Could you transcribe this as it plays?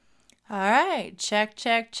All right, check,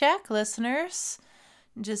 check, check, listeners.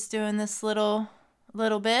 Just doing this little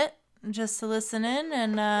bit just to listen in,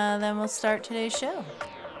 and then we'll start today's show.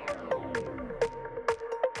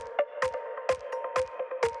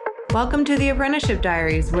 Welcome to the Apprenticeship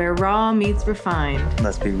Diaries, where raw meets refined.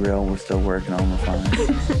 Let's be real, we're still working on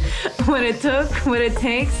refining. What it took, what it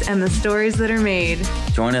takes, and the stories that are made.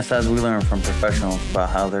 Join us as we learn from professionals about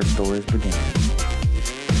how their stories began.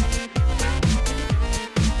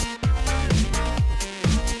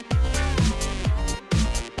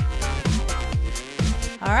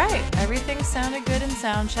 All right, everything sounded good in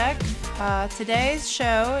sound check. Today's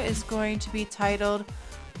show is going to be titled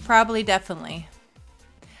Probably Definitely.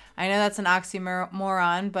 I know that's an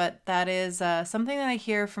oxymoron, but that is something that I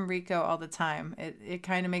hear from Rico all the time. It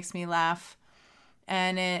kind of makes me laugh,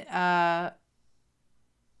 and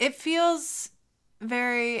it feels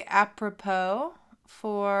very apropos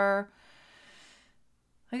for,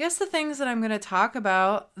 I guess, the things that I'm going to talk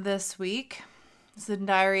about this week. It's a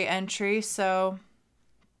diary entry, so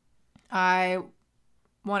I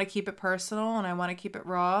want to keep it personal and I want to keep it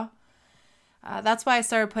raw. That's why I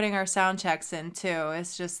started putting our sound checks in too.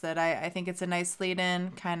 It's just that I think it's a nice lead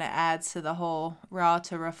in, kind of adds to the whole raw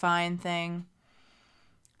to refine thing.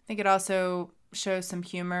 I think it also shows some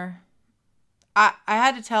humor. I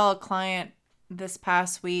had to tell a client this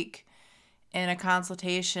past week in a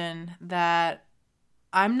consultation that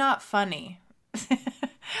I'm not funny.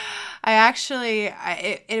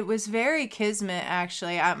 It was very kismet,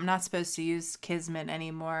 actually. I'm not supposed to use kismet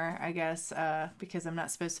anymore, I guess, because I'm not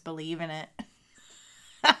supposed to believe in it.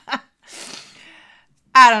 I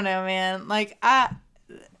don't know, man.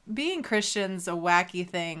 Being Christian's a wacky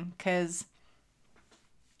thing, because,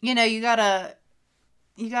 you gotta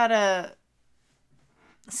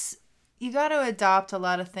adopt a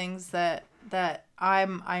lot of things that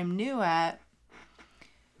I'm new at.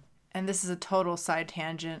 And this is a total side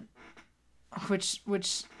tangent, which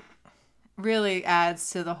really adds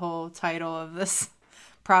to the whole title of this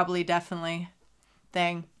probably definitely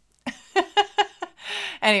thing.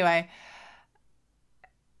 Anyway,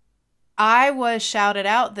 I was shouted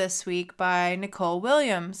out this week by Nicole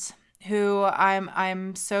Williams, who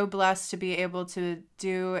I'm so blessed to be able to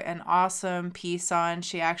do an awesome piece on.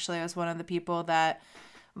 She actually was one of the people that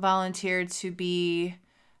volunteered to be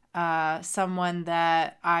someone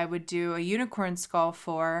that I would do a unicorn skull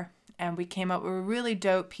for, and we came up with a really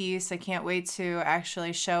dope piece. I can't wait to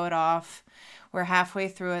actually show it off. We're halfway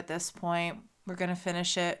through at this point. We're going to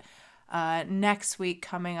finish it next week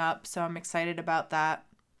coming up, so I'm excited about that.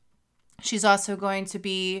 She's also going to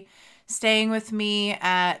be staying with me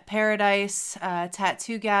at Paradise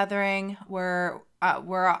Tattoo Gathering, where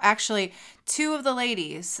we're actually two of the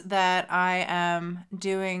ladies that I am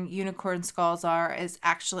doing unicorn skulls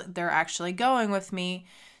they're actually going with me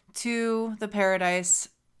to the Paradise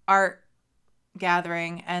Art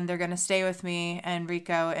Gathering, and they're going to stay with me and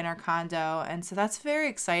Rico in our condo, and so that's very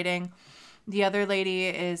exciting. The other lady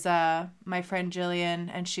is my friend Jillian,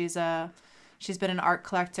 and she's been an art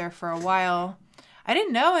collector for a while. I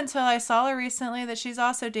didn't know until I saw her recently that she's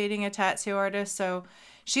also dating a tattoo artist. So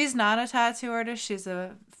she's not a tattoo artist. She's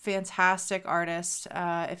a fantastic artist.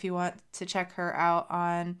 If you want to check her out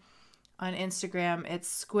on Instagram, it's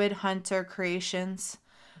Squid Hunter Creations.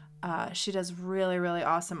 She does really, really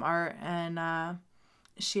awesome art. And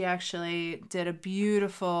she actually did a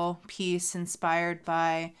beautiful piece inspired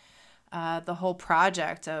by the whole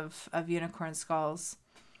project of Unicorn Skulls.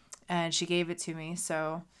 And she gave it to me.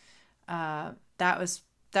 So that was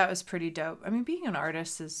pretty dope. I mean, being an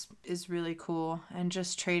artist is really cool, and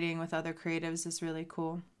just trading with other creatives is really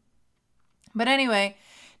cool. But anyway,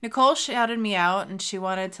 Nicole shouted me out, and she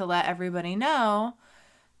wanted to let everybody know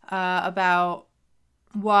about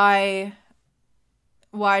why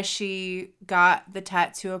she got the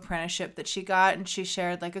tattoo apprenticeship that she got, and she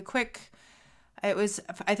shared like a quick. It was,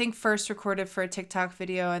 I think, first recorded for a TikTok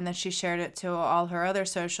video, and then she shared it to all her other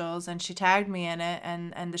socials, and she tagged me in it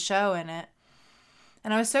and the show in it.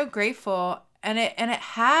 And I was so grateful, and it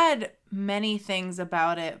had many things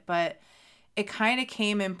about it, but it kind of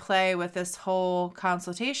came in play with this whole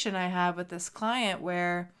consultation I had with this client,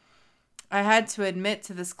 where I had to admit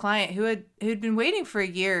to this client who'd been waiting for a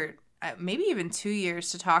year, maybe even 2 years,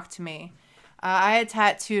 to talk to me. I had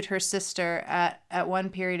tattooed her sister at one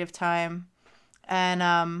period of time, and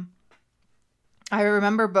I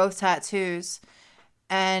remember both tattoos.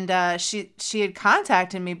 And she had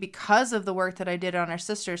contacted me because of the work that I did on her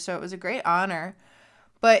sister, so it was a great honor.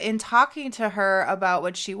 But in talking to her about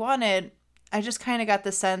what she wanted, I just kind of got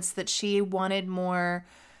the sense that she wanted more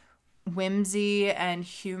whimsy and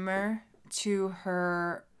humor to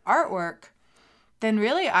her artwork. then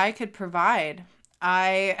really I could provide.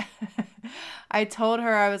 I I told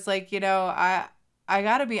her, I was like, I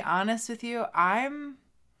got to be honest with you. I'm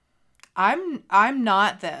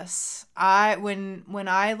not this. When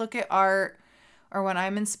I look at art or when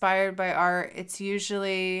I'm inspired by art, it's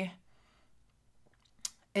usually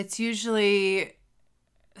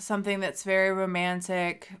something that's very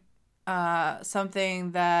romantic,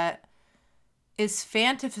 something that is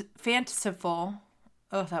fanciful.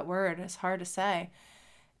 Oh, that word is hard to say.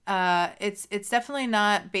 It's definitely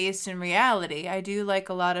not based in reality. I do like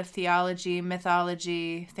a lot of theology,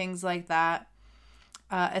 mythology, things like that,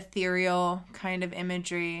 ethereal kind of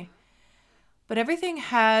imagery. But everything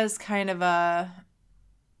has kind of a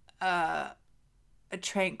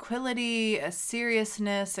tranquility, a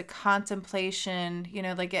seriousness, a contemplation,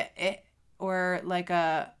 like it or like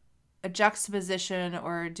a juxtaposition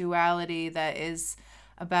or a duality that is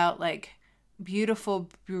about like beautiful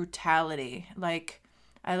brutality. Like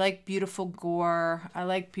I like beautiful gore. I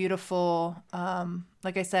like beautiful,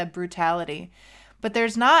 like I said, brutality. But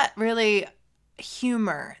there's not really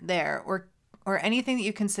humor there or anything that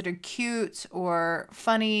you consider cute or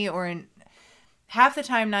funny or half the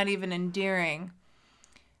time not even endearing.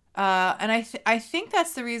 And I think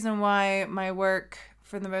that's the reason why my work,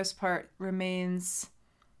 for the most part, remains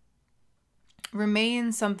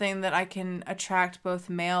something that I can attract both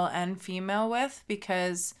male and female with,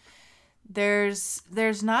 because there's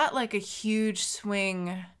not like a huge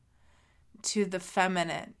swing to the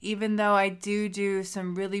feminine, even though I do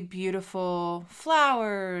some really beautiful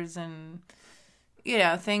flowers and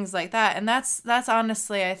things like that. And that's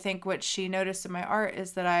honestly, I think, what she noticed in my art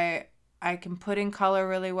is that I can put in color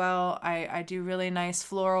really well. I do really nice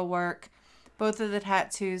floral work. Both of the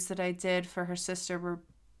tattoos that I did for her sister were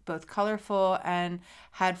both colorful and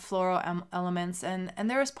had floral elements. And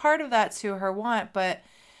there was part of that to her want. But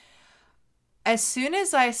as soon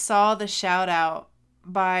as I saw the shout out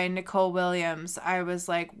by Nicole Williams, I was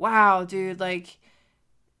like, wow, dude, like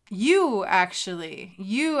you actually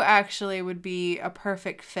would be a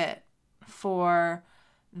perfect fit for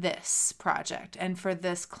this project and for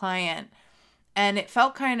this client. And it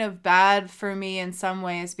felt kind of bad for me in some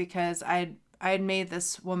ways, because I'd made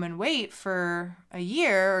this woman wait for a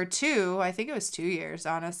year or two, I think it was 2 years,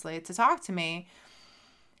 honestly, to talk to me.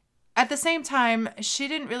 At the same time, she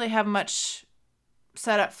didn't really have much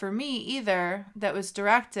set up for me either that was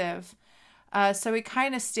directive. So we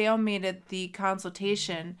kind of stalemated the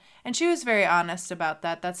consultation. And she was very honest about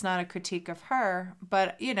that. That's not a critique of her.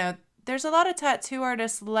 But, there's a lot of tattoo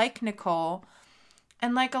artists like Nicole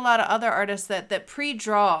and like a lot of other artists that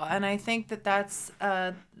pre-draw. And I think that that's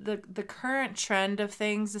the current trend of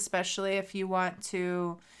things, especially if you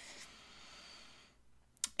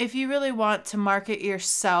really want to market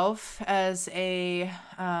yourself as a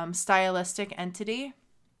stylistic entity.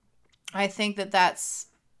 I think that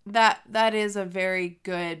is a very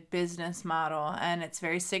good business model, and it's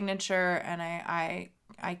very signature, and I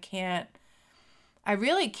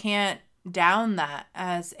really can't down that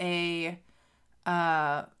as a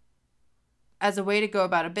way to go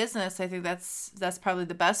about a business. I think that's probably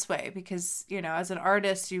the best way, because as an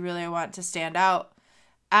artist, you really want to stand out.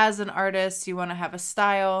 As an artist, you want to have a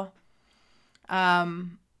style. I've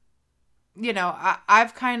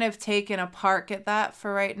kind of taken a park at that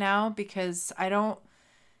for right now, because I don't.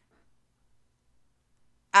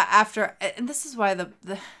 And this is why the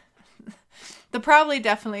probably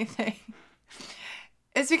definitely thing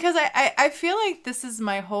is because I feel like this is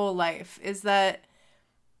my whole life, is that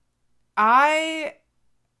I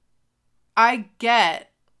get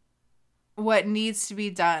what needs to be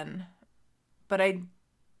done, but I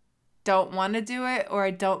don't want to do it, or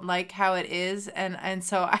I don't like how it is, and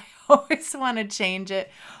so I always want to change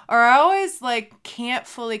it, or I always can't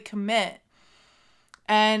fully commit.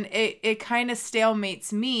 And it kind of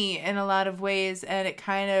stalemates me in a lot of ways, and it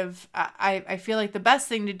kind of, I feel like the best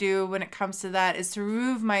thing to do when it comes to that is to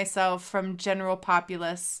remove myself from general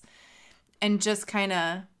populace and just kind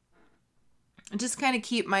of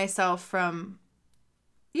keep myself from,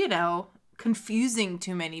 confusing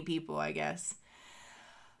too many people, I guess.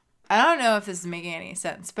 I don't know if this is making any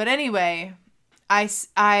sense, but anyway, I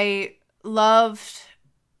loved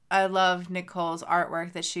Nicole's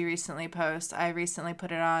artwork that she recently posted. I recently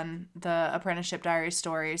put it on the Apprenticeship Diary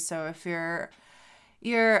stories. So if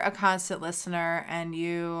you're a constant listener and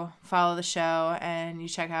you follow the show and you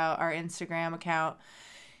check out our Instagram account,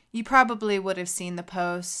 you probably would have seen the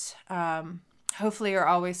post. Hopefully you're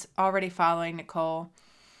always already following Nicole.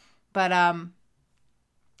 But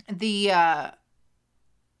the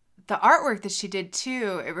artwork that she did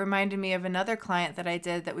too, it reminded me of another client that I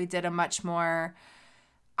did, that we did a much more,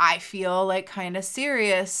 I feel like kind of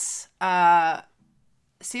serious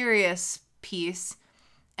piece.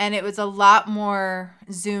 And it was a lot more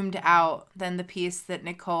zoomed out than the piece that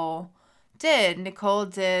Nicole did. Nicole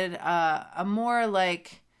did a more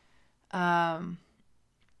like, I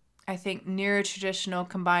think, near-traditional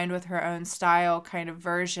combined with her own style kind of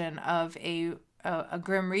version of a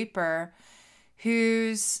Grim Reaper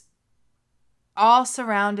who's all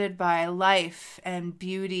surrounded by life and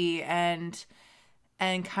beauty and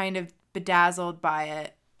kind of bedazzled by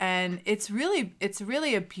it. And it's really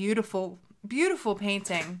a beautiful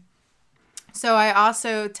painting. So I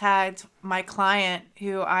also tagged my client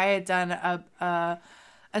who I had done a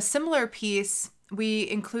similar piece. We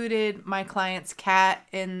included my client's cat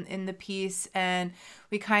in the piece, and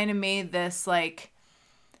we kind of made this like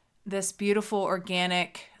this beautiful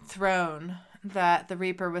organic throne that the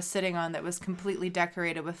Reaper was sitting on that was completely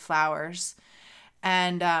decorated with flowers.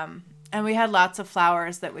 And we had lots of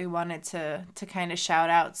flowers that we wanted to kind of shout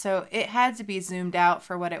out. So it had to be zoomed out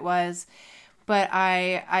for what it was. But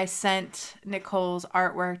I sent Nicole's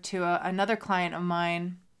artwork to another client of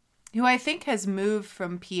mine who I think has moved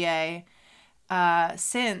from PA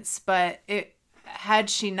since. But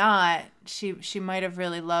had she not, she might have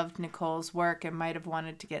really loved Nicole's work and might have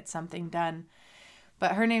wanted to get something done.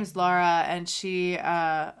 But her name's Laura, and she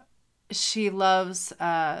loves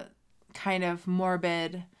kind of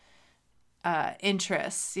morbid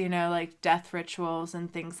interests, like death rituals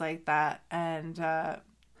and things like that, and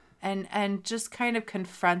just kind of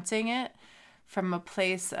confronting it from a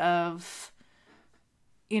place of,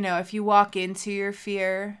 if you walk into your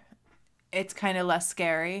fear, it's kind of less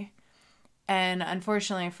scary. And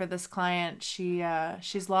unfortunately for this client,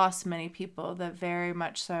 she's lost many people that very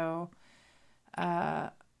much so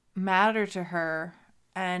matter to her.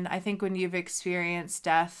 And I think when you've experienced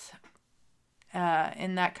death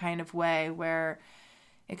in that kind of way, where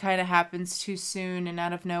it kind of happens too soon and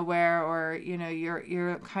out of nowhere, or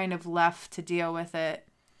you're kind of left to deal with it,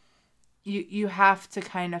 you have to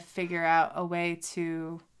kind of figure out a way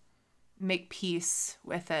to make peace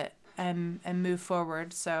with it and move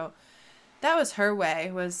forward. So that was her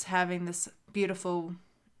way, was having this beautiful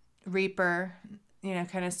Reaper,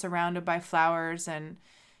 kind of surrounded by flowers and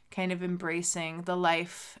kind of embracing the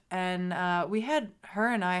life. And her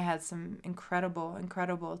and I had some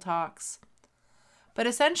incredible talks. But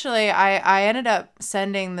essentially, I ended up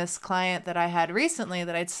sending this client that I had recently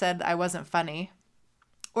that I'd said I wasn't funny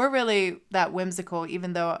or really that whimsical,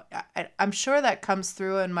 even though I'm sure that comes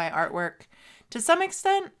through in my artwork to some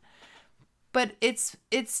extent. But it's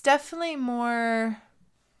definitely more,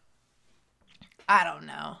 I don't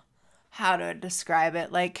know how to describe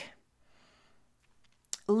it, like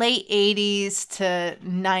late 80s to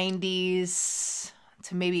 90s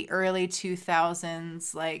to maybe early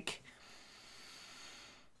 2000s, like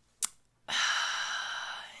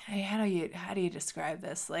how do you describe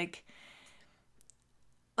this? Like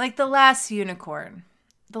The Last Unicorn.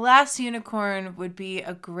 The Last Unicorn would be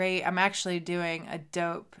I'm actually doing a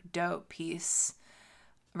dope piece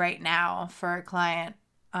right now for a client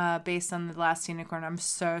based on The Last Unicorn. I'm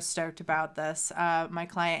so stoked about this. My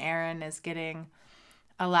client Erin is getting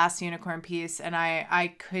a Last Unicorn piece, and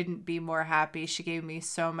I couldn't be more happy. She gave me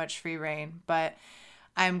so much free reign, but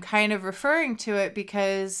I'm kind of referring to it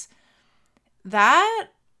because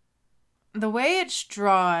the way it's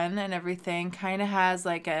drawn and everything kind of has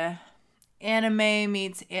like a anime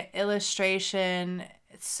meets illustration.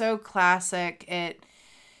 It's so classic.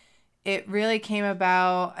 It really came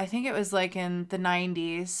about, I think it was like in the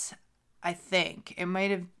 90s. I think it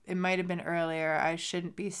might have been earlier. I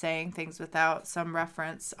shouldn't be saying things without some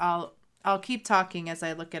reference. I'll keep talking as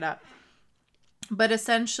I look it up. But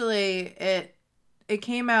essentially it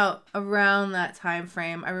came out around that time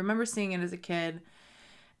frame. I remember seeing it as a kid,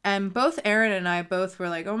 and both Erin and I both were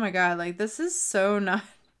like, "Oh my god, like this is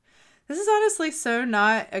honestly so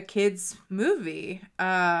not a kid's movie.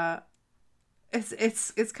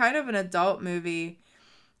 It's kind of an adult movie."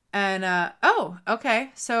 And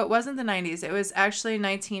okay, so it wasn't the 90s. It was actually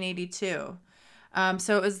 1982.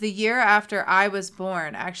 So it was the year after I was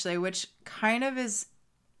born, actually, which kind of is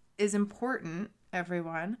important,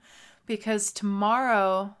 everyone, because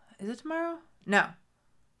tomorrow, is it tomorrow? No,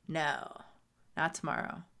 not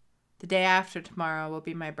tomorrow. The day after tomorrow will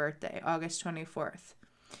be my birthday, August 24th.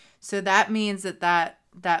 So that means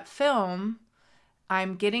that film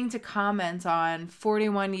I'm getting to comment on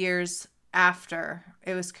 41 years after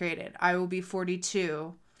it was created. I will be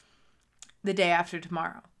 42 the day after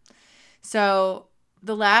tomorrow. So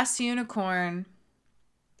The Last Unicorn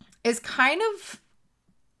is kind of,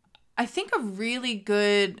 I think, a really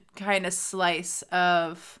good kind of slice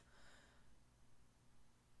of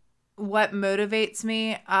what motivates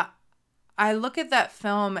me, I look at that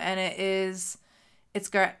film and it's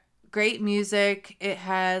got great music. It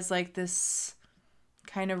has like this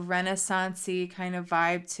kind of Renaissance-y kind of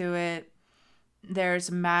vibe to it. There's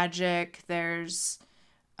magic. There's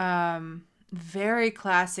very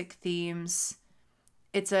classic themes.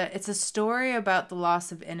 It's a story about the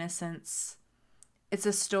loss of innocence. It's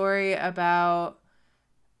a story about,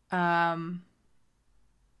 I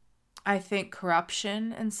think,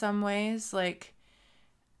 corruption in some ways, like,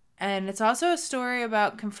 and it's also a story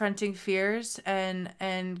about confronting fears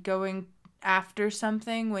and going after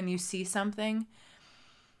something when you see something.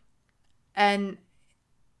 And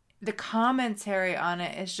the commentary on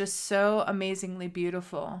it is just so amazingly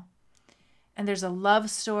beautiful. And there's a love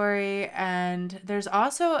story, and it's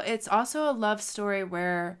also a love story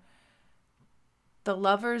where the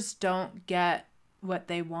lovers don't get what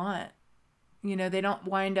they want. You know, they don't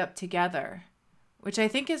wind up together, which I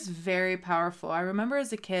think is very powerful. I remember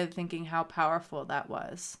as a kid thinking how powerful that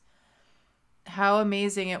was. How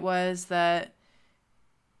amazing it was that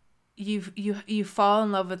you fall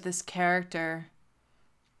in love with this character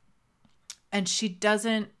and she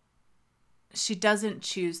doesn't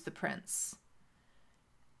choose the prince.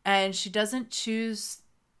 And she doesn't choose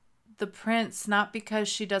the prince not because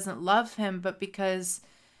she doesn't love him, but because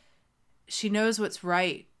she knows what's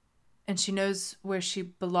right and she knows where she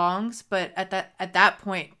belongs. But at that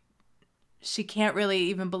point, she can't really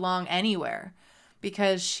even belong anywhere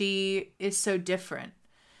because she is so different.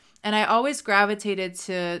 And I always gravitated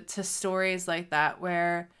to stories like that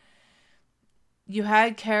where you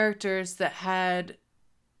had characters that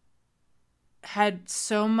had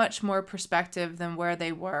so much more perspective than where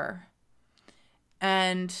they were.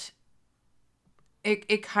 And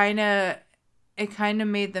it kind of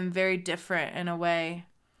made them very different in a way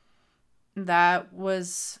that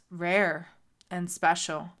was rare and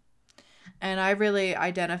special. And I really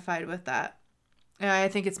identified with that. And I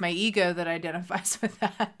think it's my ego that identifies with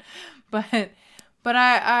that. But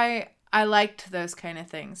I liked those kind of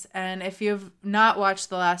things. And if you've not watched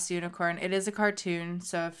The Last Unicorn, it is a cartoon.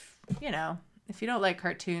 So if you don't like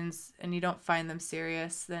cartoons and you don't find them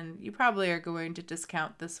serious, then you probably are going to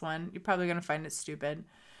discount this one. You're probably going to find it stupid.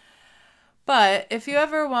 But if you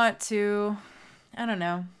ever want to, I don't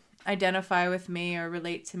know, identify with me or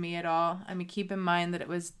relate to me at all, I mean, keep in mind that it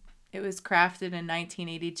was crafted in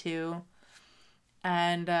 1982,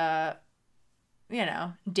 and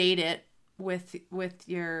date it with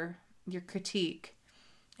your critique,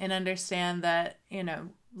 and understand that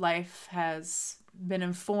life has been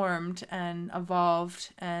informed and evolved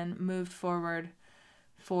and moved forward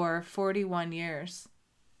for 41 years.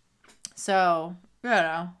 So,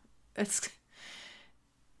 it's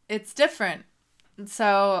different.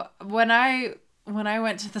 So when I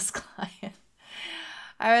went to this client,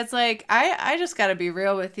 I was like, I just got to be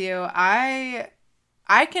real with you. I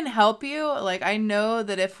can help you. Like, I know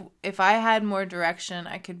that if I had more direction,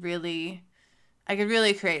 I could really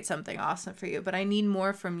create something awesome for you, but I need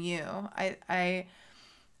more from you. I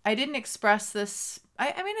didn't express this.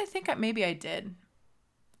 I mean, I think maybe I did.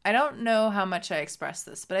 I don't know how much I expressed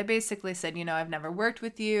this, but I basically said, I've never worked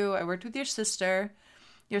with you. I worked with your sister.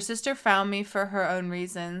 Your sister found me for her own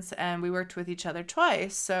reasons, and we worked with each other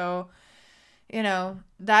twice. So,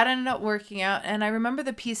 that ended up working out. And I remember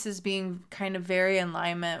the pieces being kind of very in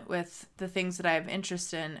alignment with the things that I have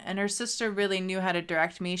interest in. And her sister really knew how to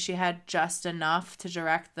direct me. She had just enough to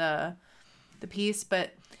direct the piece.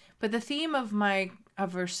 But the theme of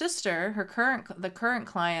her sister, the current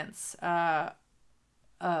clients,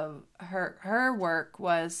 of her work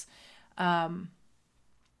was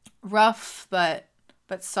rough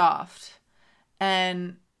but soft,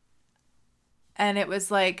 and it was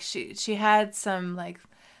like she had some like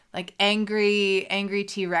angry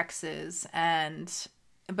T-Rexes,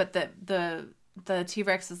 but the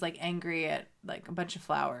T-Rex is like angry at like a bunch of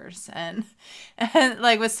flowers and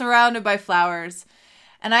like was surrounded by flowers.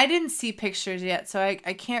 And I didn't see pictures yet, so I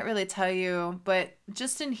can't really tell you, but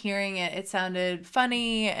just in hearing it, it sounded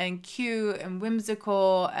funny and cute and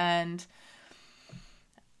whimsical, and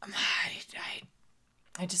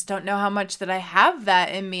I just don't know how much that I have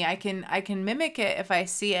that in me. I can mimic it if I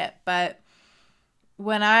see it, but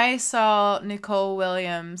when I saw Nicole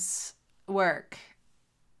Williams' work,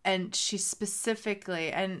 and she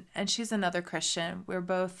specifically, and she's another Christian, we're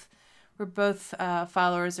both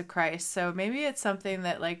followers of Christ, so maybe it's something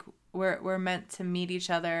that like we're meant to meet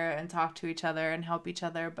each other and talk to each other and help each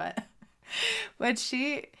other. But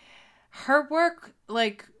her work,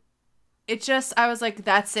 like, it just, I was like,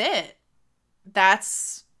 that's it.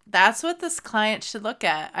 That's what this client should look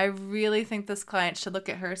at. I really think this client should look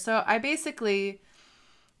at her. So I basically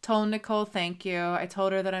told Nicole thank you. I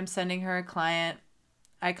told her that I'm sending her a client.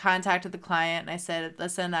 I contacted the client and I said,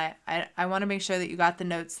 listen, I want to make sure that you got the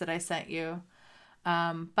notes that I sent you.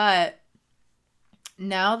 But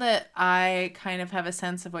now that I kind of have a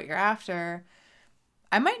sense of what you're after,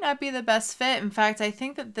 I might not be the best fit. In fact, I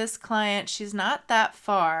think that this client, she's not that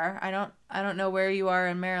far. I don't know where you are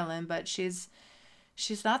in Maryland, but she's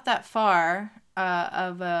not that far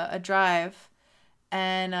of a drive.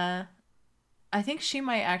 And I think she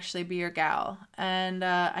might actually be your gal. And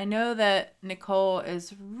I know that Nicole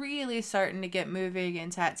is really starting to get moving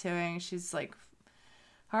and tattooing. She's like,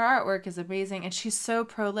 her artwork is amazing. And she's so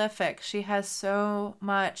prolific. She has so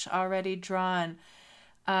much already drawn.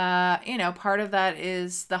 Part of that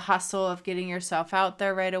is the hustle of getting yourself out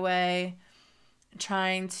there right away.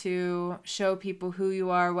 Trying to show people who you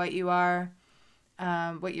are, what you are,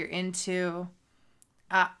 what you're into.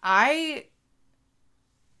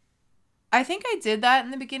 I think I did that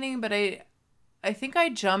in the beginning, but I think I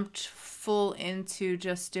jumped full into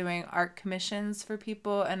just doing art commissions for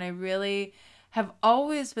people, and I really have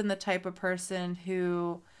always been the type of person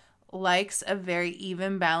who likes a very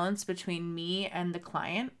even balance between me and the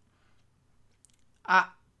client.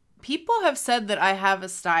 People have said that I have a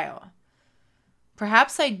style.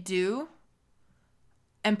 Perhaps I do,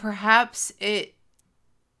 and perhaps it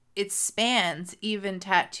spans even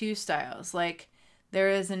tattoo styles. Like, there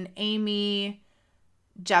is an Amy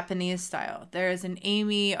Japanese style. There is an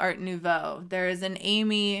Amy Art Nouveau. There is an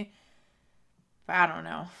Amy, I don't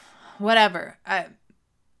know, whatever.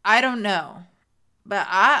 I don't know. But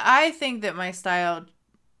I think that my style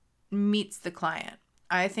meets the client.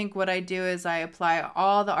 I think what I do is I apply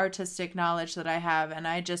all the artistic knowledge that I have and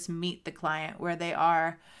I just meet the client where they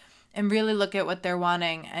are and really look at what they're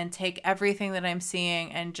wanting and take everything that I'm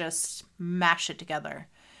seeing and just mash it together.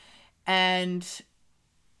 And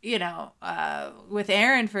with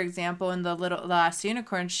Erin, for example, in the Last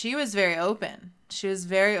Unicorn, she was very open. She was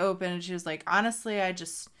very open, and she was like, honestly, I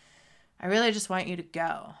really just want you to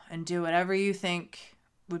go and do whatever you think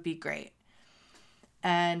would be great.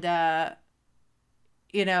 And, the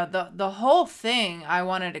whole thing I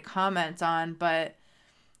wanted to comment on, but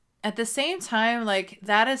at the same time, like,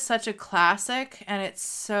 that is such a classic, and it's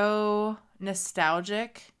so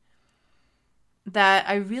nostalgic that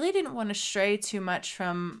I really didn't want to stray too much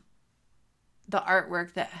from the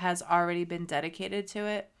artwork that has already been dedicated to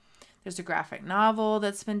it. There's a graphic novel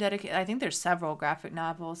that's been dedicated. I think there's several graphic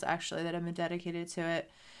novels actually that have been dedicated to it.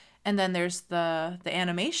 And then there's the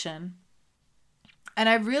animation. And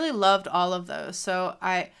I really loved all of those. So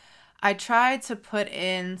I tried to put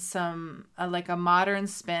in some like a modern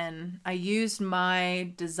spin. I used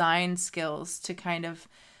my design skills to kind of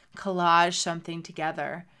collage something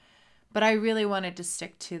together. But I really wanted to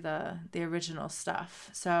stick to the original stuff.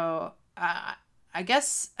 So I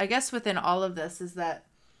guess within all of this is that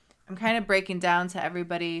I'm kind of breaking down to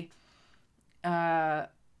everybody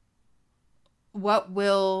what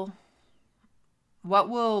will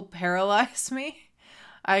paralyze me,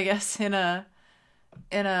 I guess, in a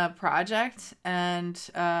project, and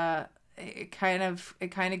it kind of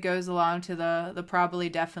goes along to the probably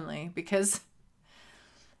definitely because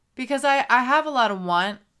I have a lot of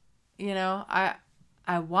want. I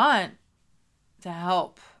want to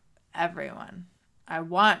help everyone. I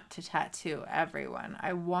want to tattoo everyone.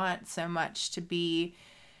 I want so much to be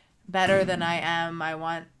better than I am. I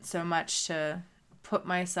want so much to put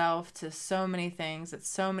myself to so many things at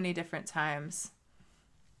so many different times.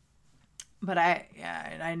 But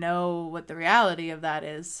I know what the reality of that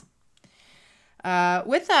is.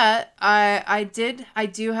 With that, I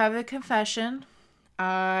do have a confession.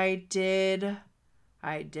 I did.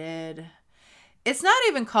 It's not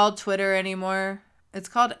even called Twitter anymore. It's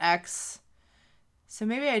called X. So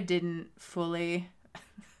maybe I didn't fully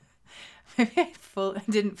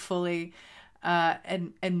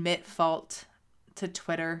admit fault to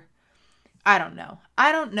Twitter. I don't know.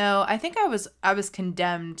 I think I was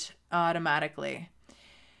condemned automatically.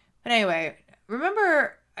 But anyway,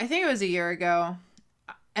 remember, I think it was a year ago,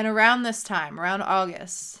 and around this time, around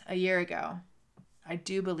August, a year ago, I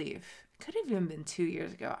do believe, could have even been 2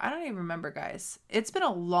 years ago. I don't even remember, guys. It's been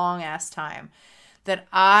a long ass time that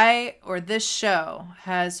this show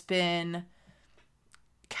has been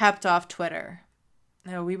kept off Twitter.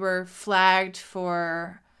 We were flagged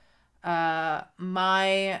for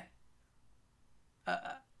my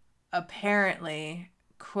apparently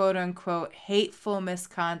quote unquote hateful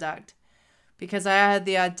misconduct because I had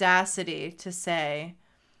the audacity to say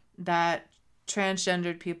that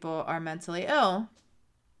transgendered people are mentally ill.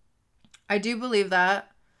 I do believe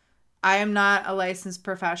that. I am not a licensed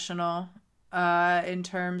professional in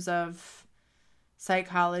terms of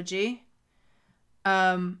psychology.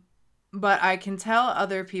 But I can tell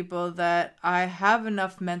other people that I have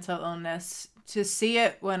enough mental illness to see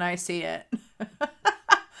it when I see it.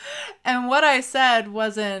 And what I said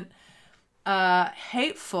wasn't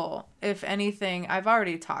hateful. If anything, I've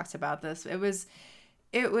already talked about this. It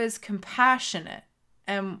was compassionate.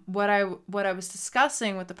 And what I was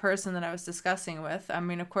discussing with the person that I was discussing with, I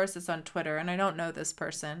mean, of course it's on Twitter and I don't know this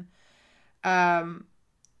person,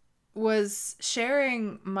 was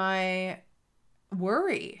sharing my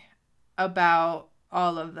worry about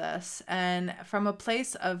all of this, and from a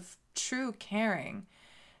place of true caring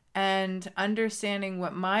and understanding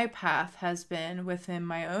what my path has been within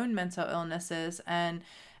my own mental illnesses. And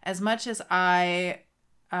as much as I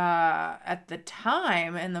at the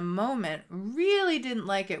time, in the moment, really didn't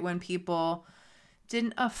like it when people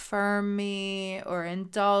didn't affirm me or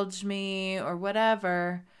indulge me or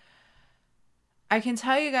whatever, I can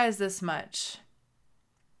tell you guys this much.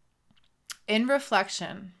 In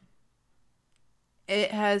reflection,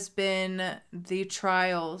 it has been the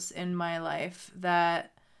trials in my life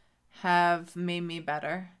that have made me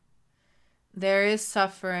better. There is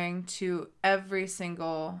suffering to every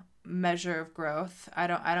single measure of growth. I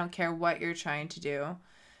don't care what you're trying to do.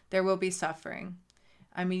 There will be suffering.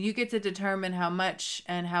 I mean, you get to determine how much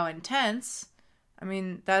and how intense. I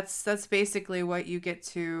mean, that's basically what you get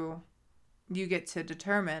to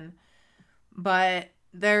determine. But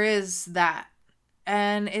there is that.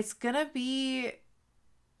 And it's going to be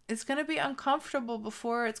uncomfortable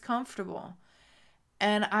before it's comfortable.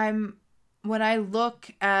 And when I look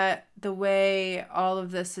at the way all of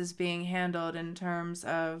this is being handled in terms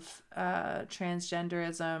of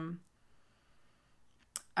transgenderism,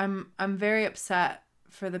 I'm very upset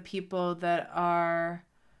for the people that are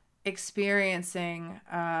experiencing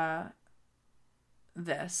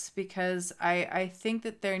this, because I think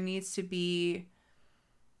that there needs to be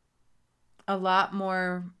a lot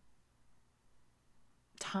more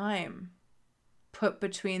time put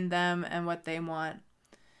between them and what they want.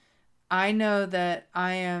 I know that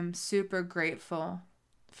I am super grateful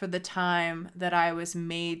for the time that I was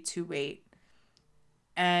made to wait.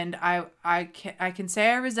 And I can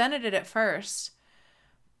say I resented it at first,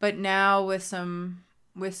 but now with some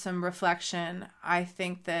reflection, I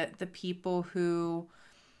think that the people who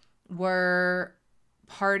were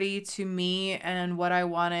party to me and what I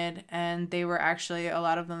wanted, and they were actually, a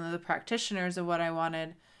lot of them, the practitioners of what I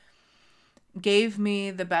wanted, gave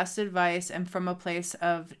me the best advice and from a place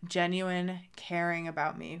of genuine caring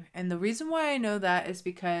about me. And the reason why I know that is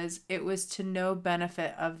because it was to no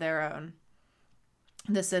benefit of their own,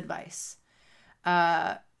 this advice.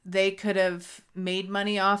 They could have made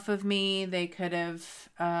money off of me. They could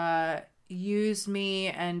have used me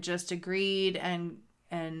and just agreed and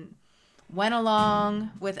went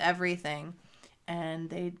along with everything. And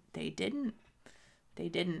they didn't.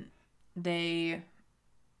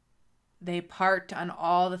 They parked on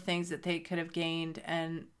all the things that they could have gained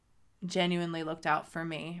and genuinely looked out for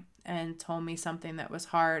me and told me something that was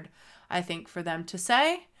hard, I think, for them to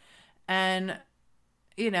say. And,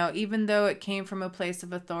 you know, even though it came from a place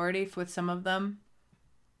of authority with some of them,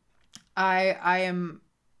 I'm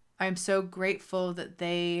so grateful that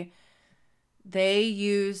they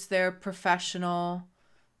use their professional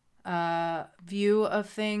view of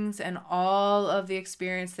things and all of the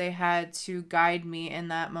experience they had to guide me in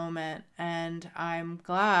that moment. And I'm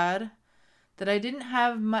glad that I didn't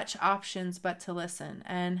have much options but to listen.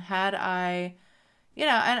 And had I, you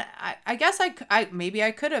know, and I guess I maybe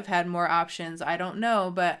I could have had more options. I don't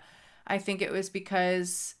know, but I think it was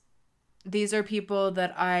because these are people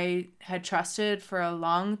that I had trusted for a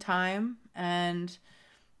long time, and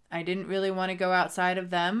I didn't really want to go outside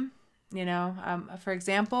of them. You know, for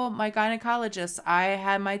example, my gynecologist, I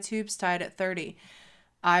had my tubes tied at 30.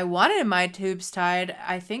 I wanted my tubes tied.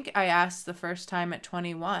 I think I asked the first time at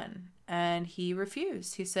 21, and he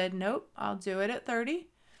refused. He said, nope, I'll do it at 30.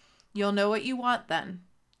 You'll know what you want then.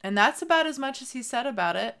 And that's about as much as he said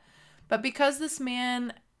about it. But because this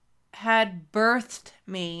man had birthed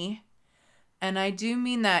me, and I do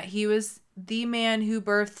mean that, he was the man who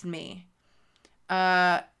birthed me.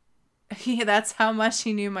 That's how much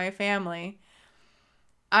he knew my family.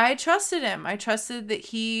 I trusted him. I trusted that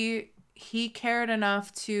he cared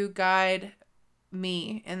enough to guide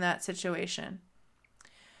me in that situation.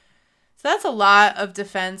 So that's a lot of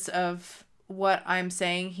defense of what I'm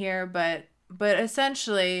saying here, but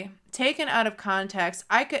essentially, taken out of context,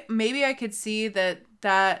 I could see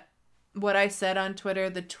that what I said on Twitter,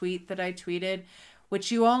 the tweet that I tweeted,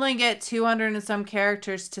 which you only get 200 and some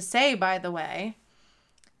characters to say, by the way.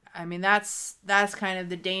 I mean, that's kind of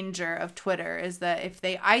the danger of Twitter, is that if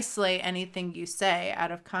they isolate anything you say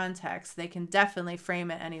out of context, they can definitely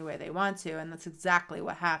frame it any way they want to, and that's exactly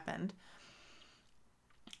what happened.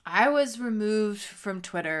 I was removed from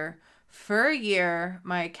Twitter for a year.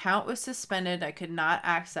 My account was suspended. I could not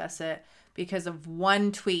access it because of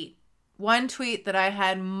one tweet. One tweet that I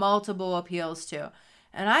had multiple appeals to.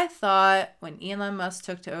 And I thought when Elon Musk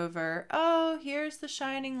took over, oh, here's the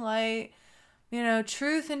shining light. You know,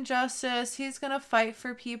 truth and justice. He's going to fight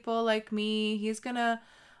for people like me. He's going to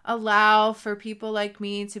allow for people like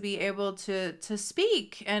me to be able to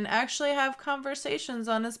speak and actually have conversations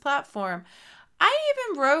on his platform. I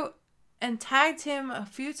even wrote and tagged him a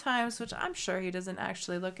few times, which I'm sure he doesn't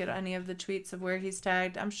actually look at any of the tweets of where he's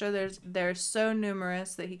tagged. I'm sure there's so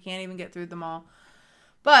numerous that he can't even get through them all.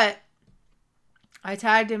 But I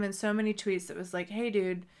tagged him in so many tweets that was like, hey,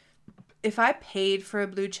 dude, if I paid for a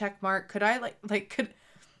blue check mark, could I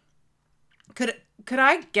could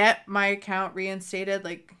I get my account reinstated?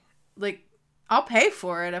 Like I'll pay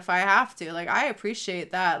for it if I have to. Like, I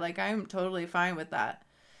appreciate that. Like, I'm totally fine with that.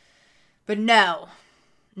 But no,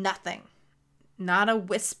 nothing. Not a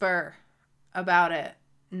whisper about it.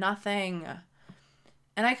 Nothing.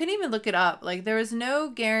 And I couldn't even look it up. Like, there was no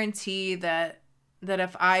guarantee that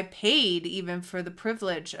if I paid even for the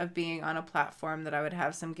privilege of being on a platform, that I would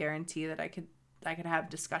have some guarantee that I could have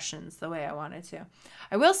discussions the way I wanted to.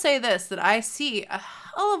 I will say this, that I see a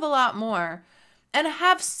hell of a lot more, and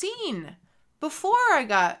have seen before I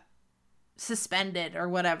got suspended or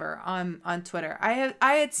whatever on Twitter. I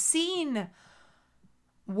had seen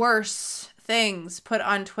worse things put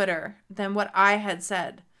on Twitter than what I had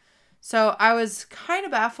said. So I was kind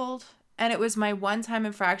of baffled, and it was my one-time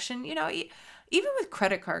infraction. You know, even with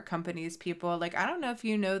credit card companies, people, like, I don't know if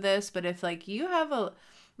you know this, but if, like, you have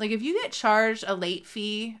if you get charged a late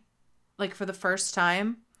fee, like, for the first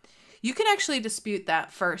time, you can actually dispute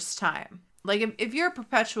that first time. Like, if you're a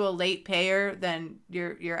perpetual late payer, then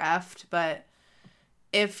you're effed. But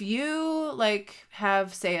if you, like,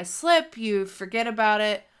 have, say, a slip, you forget about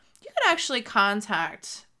it, you can actually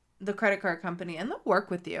contact the credit card company and they'll work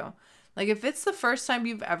with you. Like, if it's the first time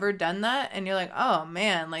you've ever done that and you're like, oh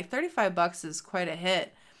man, like $35 is quite a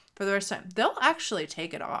hit for the first time, they'll actually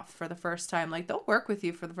take it off for the first time. Like, they'll work with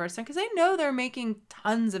you for the first time because they know they're making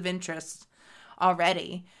tons of interest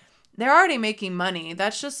already. They're already making money.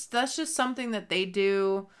 That's just something that they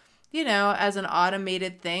do, you know, as an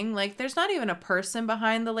automated thing. Like, there's not even a person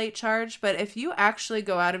behind the late charge, but if you actually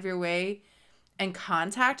go out of your way and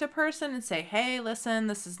contact a person and say, hey, listen,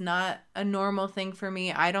 this is not a normal thing for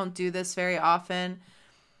me. I don't do this very often.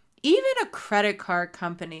 Even a credit card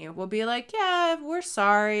company will be like, yeah, we're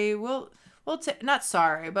sorry. Not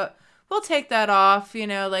sorry, but we'll take that off. You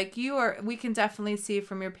know, like, we can definitely see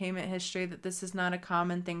from your payment history that this is not a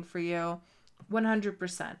common thing for you.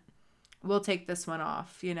 100%. We'll take this one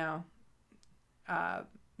off,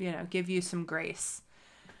 give you some grace.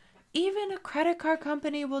 Even a credit card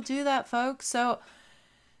company will do that, folks. So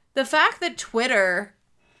the fact that Twitter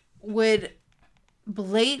would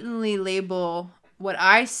blatantly label what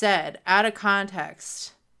I said out of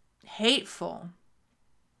context hateful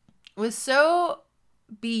was so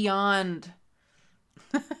beyond,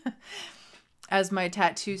 as my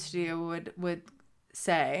tattoo studio would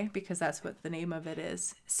say, because that's what the name of it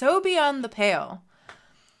is, so beyond the pale,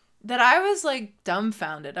 that I was, like,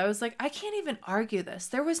 dumbfounded. I was like, I can't even argue this.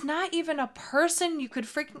 There was not even a person you could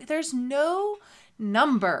there's no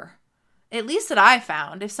number, at least that I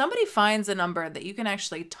found. If somebody finds a number that you can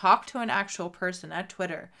actually talk to an actual person at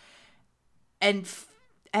Twitter and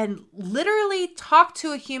literally talk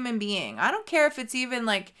to a human being. I don't care if it's even,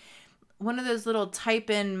 like, one of those little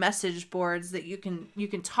type-in message boards that you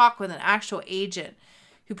can talk with an actual agent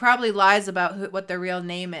who probably lies about what their real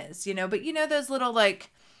name is, But those little,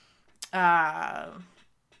 like, and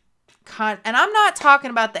I'm not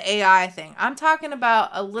talking about the AI thing. I'm talking about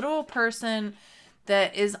a little person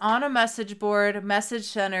that is on a message board, message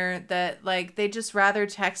center, that, like, they just rather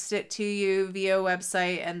text it to you via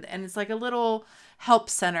website, and it's like a little help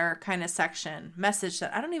center kind of section, message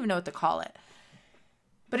center. I don't even know what to call it.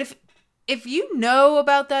 But if you know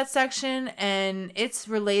about that section and it's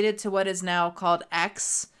related to what is now called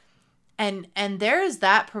X, and there is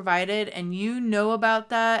that provided, and you know about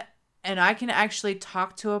that, and I can actually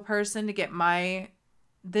talk to a person to get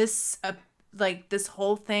this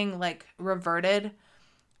whole thing, like, reverted,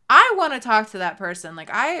 I want to talk to that person. Like,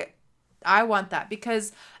 I want that,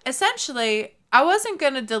 because essentially I wasn't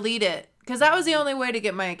going to delete it, because that was the only way to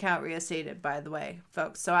get my account reinstated, by the way,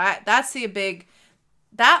 folks. So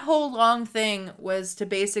that whole long thing was to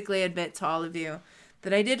basically admit to all of you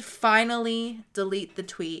that I did finally delete the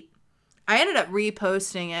tweet. I ended up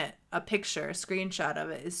reposting it, a picture, a screenshot of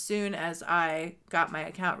it, as soon as I got my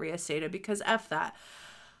account reinstated, because F that.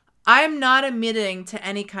 I'm not admitting to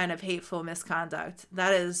any kind of hateful misconduct.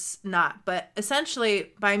 That is not. But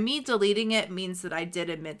essentially, by me deleting it means that I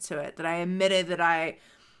did admit to it, that I admitted that I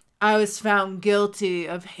was found guilty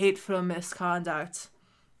of hateful misconduct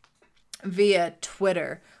via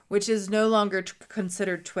Twitter, which is no longer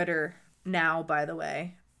considered Twitter now, by the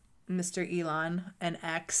way, Mr. Elon and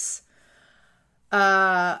X. So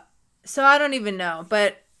I don't even know,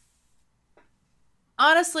 but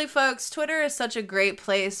honestly, folks, Twitter is such a great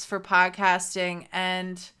place for podcasting,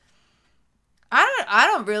 and I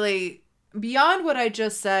don't really, beyond what I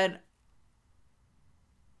just said,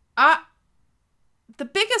 the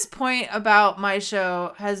biggest point about my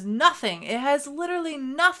show has nothing. It has literally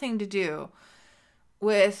nothing to do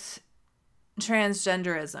with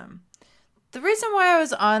transgenderism. The reason why I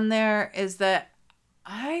was on there is that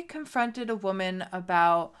I confronted a woman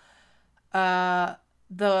about the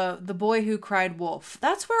boy who cried wolf.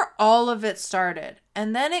 That's where all of it started.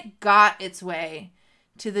 And then it got its way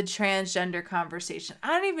to the transgender conversation. I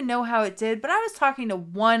don't even know how it did, but I was talking to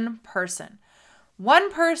one person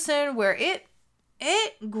where it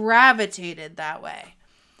gravitated that way.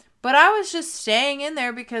 But I was just staying in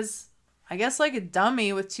there because I guess, like a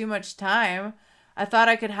dummy with too much time, I thought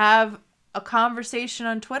I could have a conversation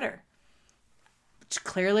on Twitter, which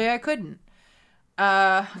clearly I couldn't.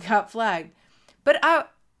 Got flagged. But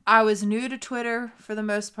I was new to Twitter for the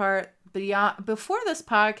most part. Before this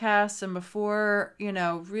podcast and before,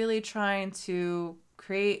 really trying to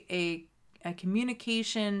create a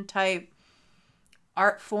communication type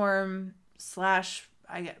art form /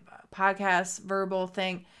 podcast, verbal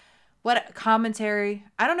thing, what commentary,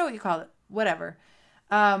 I don't know what you call it, whatever.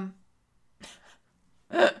 I'm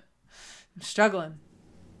struggling.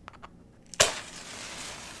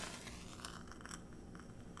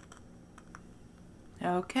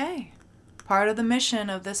 Okay. Part of the mission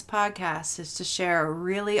of this podcast is to share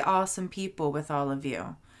really awesome people with all of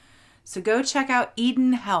you. So go check out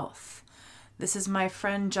Eden Health. This is my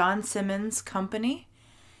friend John Simmons' company.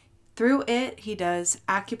 Through it, he does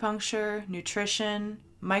acupuncture, nutrition,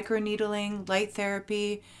 microneedling, light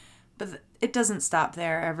therapy, but it doesn't stop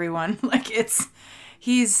there, everyone.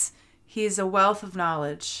 He's a wealth of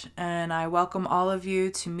knowledge, and I welcome all of you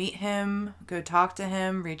to meet him, go talk to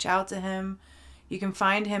him, reach out to him. You can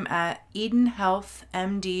find him at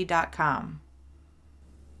EdenHealthMD.com.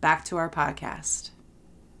 Back to our podcast.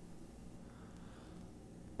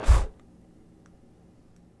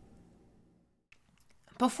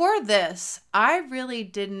 Before this, I really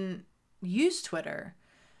didn't use Twitter.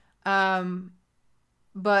 But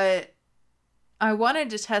I wanted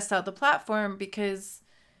to test out the platform because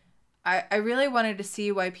I really wanted to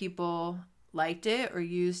see why people liked it or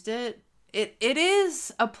used it. It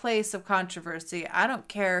is a place of controversy. I don't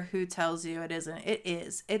care who tells you it isn't. It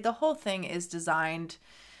is. The whole thing is designed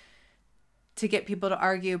to get people to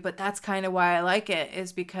argue, but that's kind of why I like it,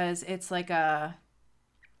 is because it's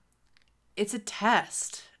it's a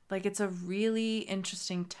test. It's a really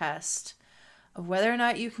interesting test of whether or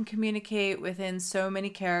not you can communicate within so many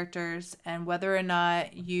characters and whether or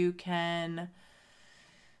not you can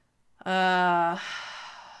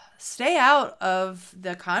stay out of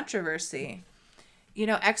the controversy.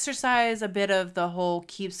 Exercise a bit of the whole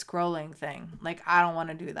keep scrolling thing. I don't want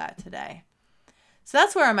to do that today. So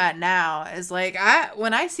that's where I'm at now, is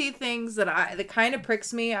when I see things that kind of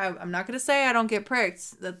pricks me, I'm not going to say I don't get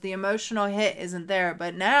pricked, that the emotional hit isn't there.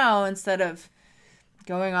 But now, instead of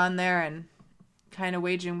going on there and kind of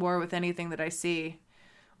waging war with anything that I see,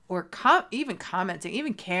 or even commenting,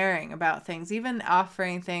 even caring about things, even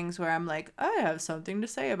offering things where I'm like, I have something to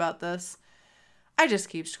say about this, I just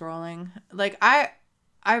keep scrolling.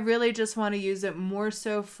 I really just want to use it more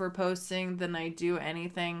so for posting than I do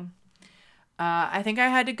anything. I think I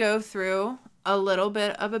had to go through a little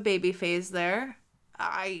bit of a baby phase there.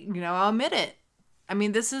 I'll admit it. I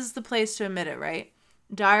mean, this is the place to admit it, right?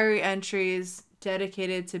 Diary entries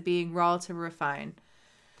dedicated to being raw to refined.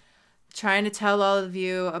 Trying to tell all of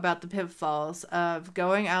you about the pitfalls of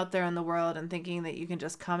going out there in the world and thinking that you can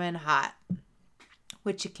just come in hot,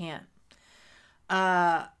 which you can't.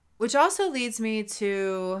 Which also leads me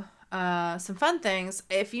to some fun things.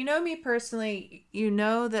 If you know me personally, you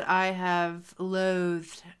know that I have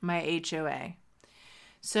loathed my HOA.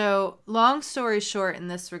 So, long story short in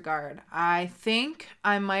this regard, I think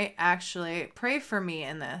I might actually, pray for me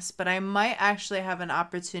in this, but I might actually have an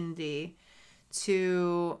opportunity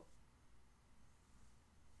to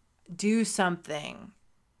do something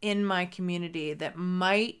in my community that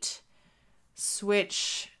might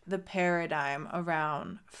switch the paradigm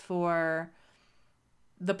around for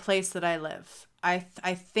the place that I live. I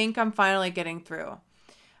think I'm finally getting through.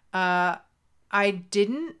 I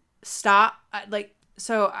didn't stop.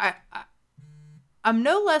 I'm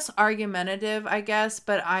no less argumentative, I guess,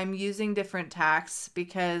 but I'm using different tacts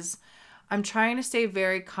because I'm trying to stay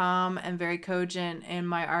very calm and very cogent in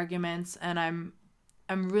my arguments, and I'm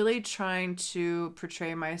really trying to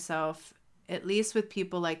portray myself, at least with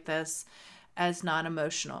people like this, as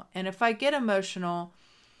non-emotional. And if I get emotional,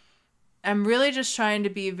 I'm really just trying to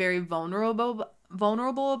be very vulnerable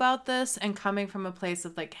about this and coming from a place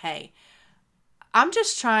of like, hey, I'm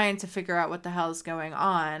just trying to figure out what the hell is going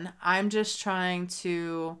on. I'm just trying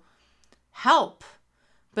to help,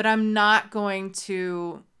 but I'm not going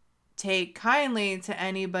to take kindly to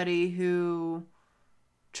anybody who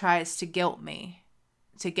tries to guilt me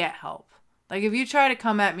to get help. Like, if you try to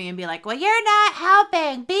come at me and be like, well, you're not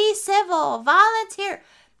helping, be civil, volunteer.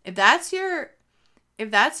 If that's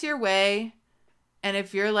your way, and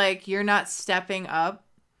if you're like, you're not stepping up,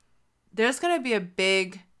 there's going to be a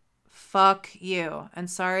big fuck you. And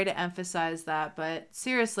sorry to emphasize that, but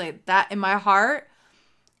seriously, that in my heart,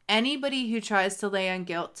 anybody who tries to lay on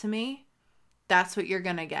guilt to me, that's what you're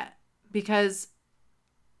going to get. Because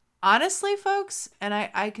honestly, folks, and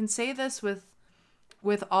I can say this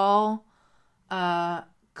with all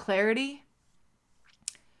clarity,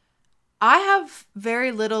 I have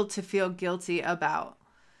very little to feel guilty about.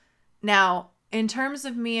 Now, in terms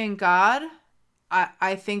of me and God,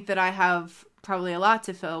 I think that I have probably a lot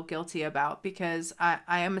to feel guilty about because I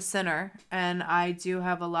am a sinner and I do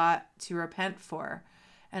have a lot to repent for.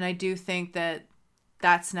 And I do think that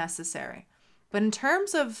that's necessary. But in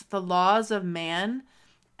terms of the laws of man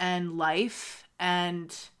and life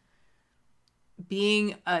and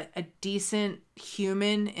being a decent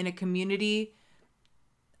human in a community,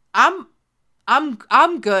 I'm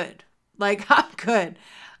good. Like, I'm good.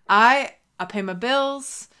 I pay my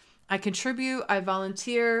bills. I contribute. I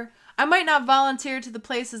volunteer. I might not volunteer to the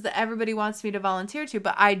places that everybody wants me to volunteer to,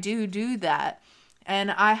 but I do that.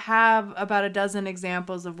 And I have about a dozen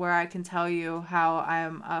examples of where I can tell you how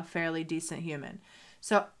I'm a fairly decent human.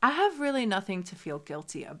 So I have really nothing to feel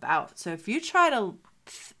guilty about. So if you try to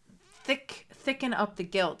thicken up the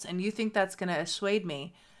guilt and you think that's going to assuade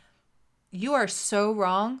me, you are so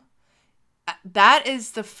wrong. That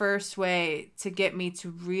is the first way to get me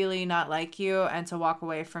to really not like you and to walk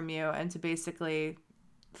away from you and to basically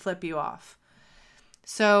flip you off.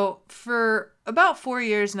 So for about 4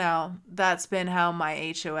 years now, that's been how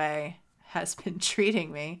my HOA has been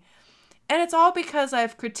treating me. And it's all because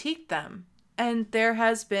I've critiqued them. And there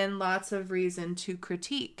has been lots of reason to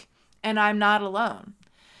critique. And I'm not alone.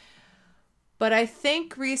 But I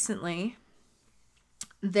think recently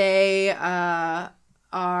they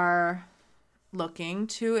are looking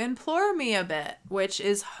to implore me a bit, which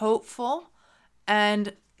is hopeful.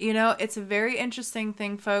 And, you know, it's a very interesting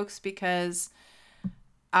thing, folks, because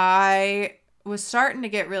I was starting to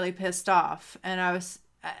get really pissed off, and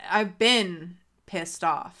I've been pissed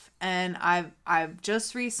off, and I've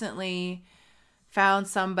just recently found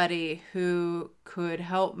somebody who could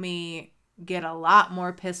help me get a lot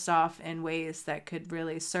more pissed off in ways that could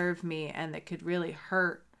really serve me and that could really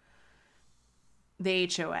hurt the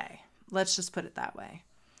HOA. Let's just put it that way.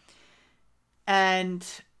 And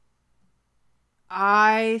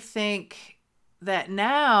I think that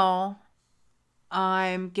now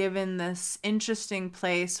I'm given this interesting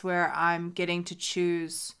place where I'm getting to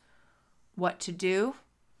choose what to do.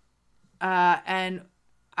 And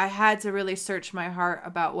I had to really search my heart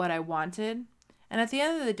about what I wanted. And at the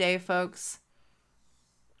end of the day, folks,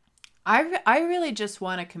 I really just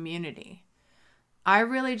want a community. I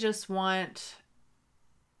really just want...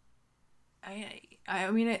 I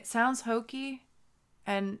mean, it sounds hokey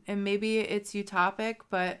and maybe it's utopic,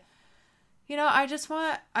 but you know, I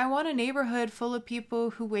want a neighborhood full of people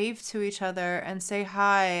who wave to each other and say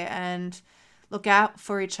hi and look out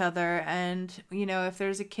for each other. And, you know, if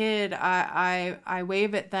there's a kid, I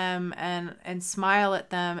wave at them and smile at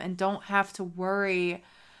them and don't have to worry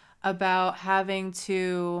about having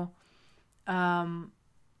to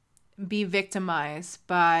be victimized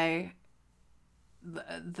by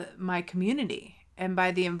my community and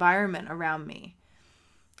by the environment around me.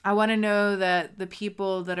 I want to know that the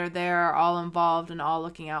people that are there are all involved and all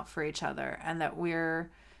looking out for each other, and that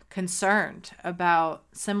we're concerned about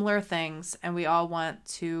similar things, and we all want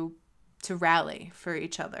to rally for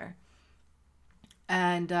each other.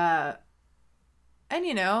 And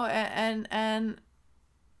you know, and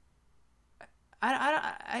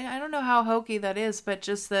I don't know how hokey that is, but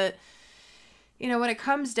just that, when it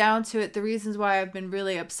comes down to it, the reasons why I've been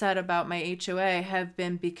really upset about my HOA have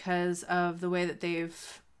been because of the way that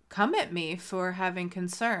they've come at me for having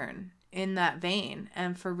concern in that vein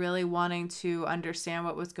and for really wanting to understand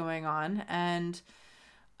what was going on and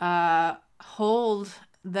hold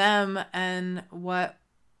them and what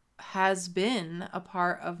has been a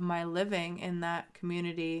part of my living in that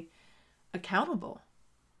community accountable,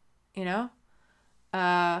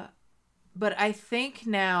 but I think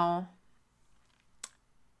now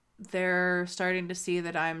they're starting to see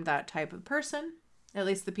that I'm that type of person, at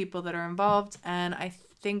least the people that are involved, and I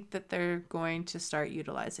think that they're going to start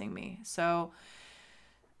utilizing me. So,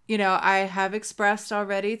 I have expressed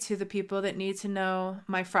already to the people that need to know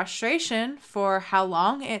my frustration for how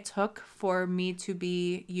long it took for me to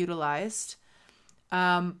be utilized.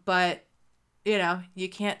 But, you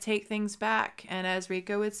can't take things back. And as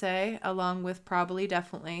Rico would say, along with probably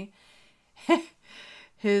definitely,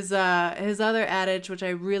 his other adage, which I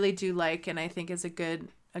really do like and I think is a good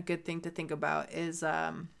thing to think about, is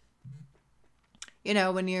when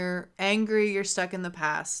you're angry, you're stuck in the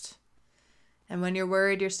past. And when you're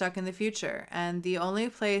worried, you're stuck in the future. And the only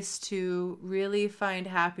place to really find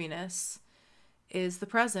happiness is the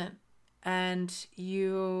present. And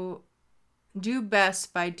you do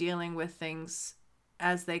best by dealing with things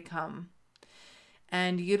as they come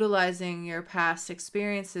and utilizing your past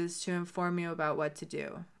experiences to inform you about what to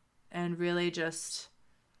do. And really just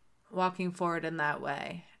walking forward in that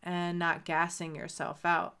way and not gassing yourself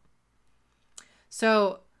out.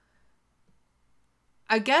 So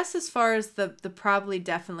I guess as far as the probably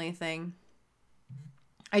definitely thing,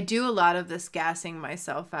 I do a lot of this gassing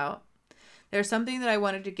myself out. There's something that I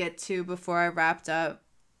wanted to get to before I wrapped up,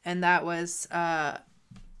 and that was a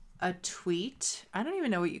tweet. I don't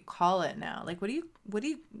even know what you call it now. Like, what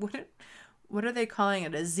are they calling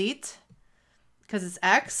it? A zeet? Because it's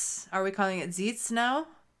X? Are we calling it zeets now?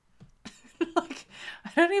 Like,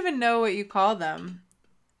 I don't even know what you call them.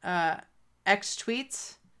 X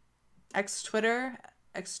tweets? X Twitter?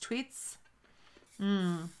 X tweets?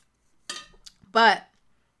 But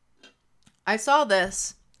I saw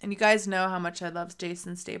this, and you guys know how much I love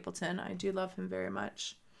Jason Stapleton. I do love him very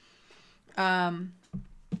much. I'm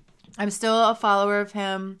still a follower of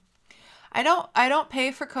him. I don't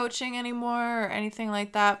pay for coaching anymore or anything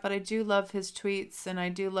like that, but I do love his tweets and I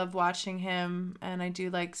do love watching him and I do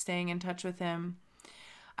like staying in touch with him.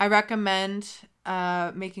 I recommend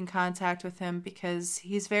making contact with him because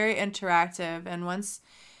he's very interactive, and once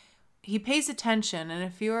he pays attention, and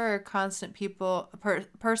if you are a constant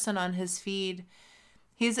person on his feed,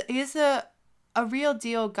 he's a real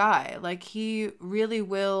deal guy. Like, he really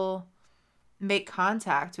will make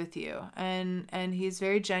contact with you, and he's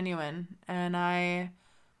very genuine, and I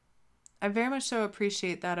very much so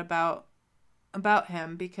appreciate that about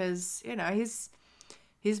him because he's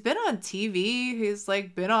been on TV, he's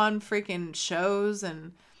like been on freaking shows,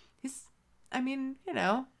 and he's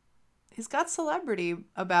got celebrity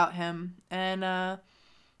about him, and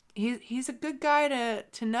he's a good guy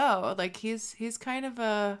to know. Like, he's kind of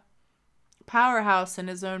a powerhouse in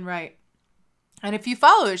his own right. And if you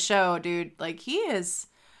follow his show, dude, like, he has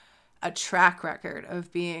a track record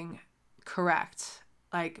of being correct.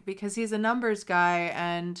 Like, because he's a numbers guy,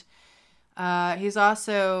 and he's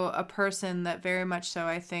also a person that very much so,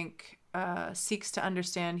 I think, seeks to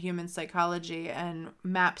understand human psychology and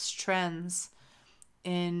maps trends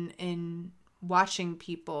in watching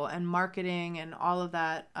people and marketing and all of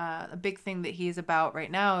that. A big thing that he's about right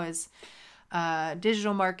now is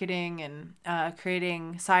digital marketing and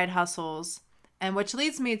creating side hustles. And which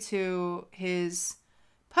leads me to his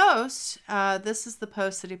post. This is the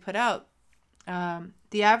post that he put out.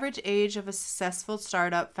 The average age of a successful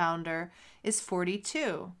startup founder is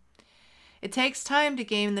 42. It takes time to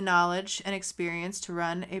gain the knowledge and experience to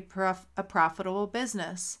run a profitable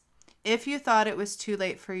business. If you thought it was too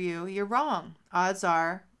late for you, you're wrong. Odds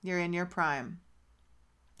are you're in your prime.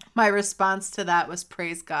 My response to that was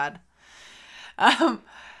praise God.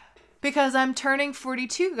 Because I'm turning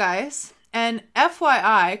 42, guys. And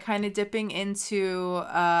FYI, kind of dipping into,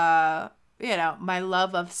 my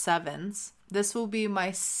love of sevens. This will be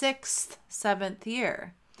my 7th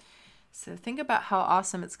year. So think about how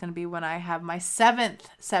awesome it's going to be when I have my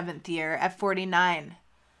seventh year at 49.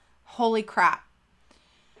 Holy crap.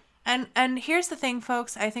 And here's the thing,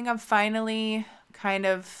 folks. I think I'm finally kind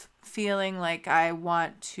of feeling like I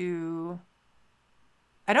want to...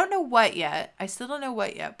 I don't know what yet. I still don't know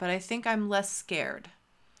what yet, but I think I'm less scared.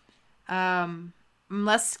 I'm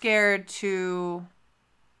less scared to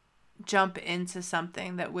jump into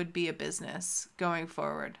something that would be a business going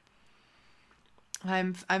forward.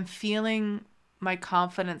 I'm feeling my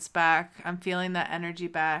confidence back. I'm feeling that energy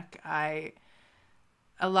back.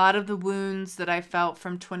 A lot of the wounds that I felt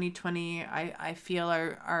from 2020, I feel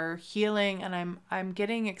are healing, and I'm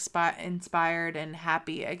getting inspired and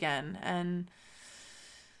happy again. And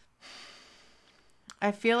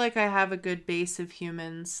I feel like I have a good base of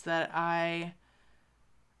humans that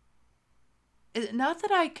not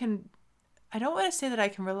that I don't want to say that I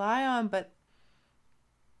can rely on, but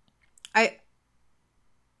I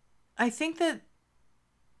think that,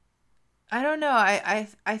 I don't know, I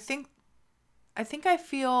think I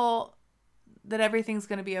feel that everything's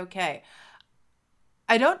going to be okay.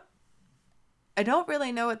 I don't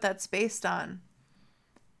really know what that's based on,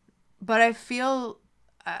 but I feel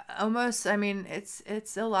almost, I mean,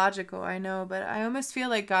 it's illogical, I know, but I almost feel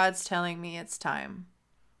like God's telling me it's time.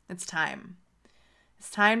 It's time. It's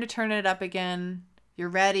time to turn it up again. You're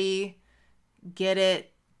ready. Get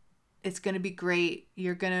it. It's going to be great.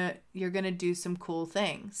 You're going to do some cool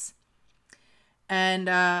things. And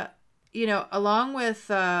along with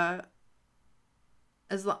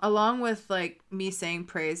like me saying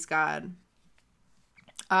praise God,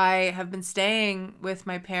 I have been staying with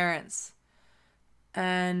my parents,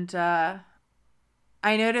 and I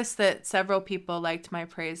noticed that several people liked my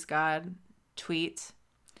praise God tweet.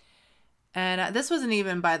 And this wasn't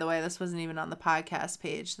even, by the way, this wasn't even on the podcast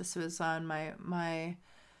page. This was on my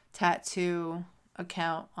tattoo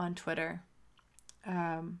account on Twitter,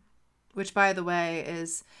 which, by the way,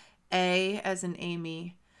 is A as in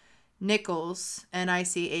Amy, Nichols,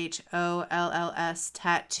 NICHOLLS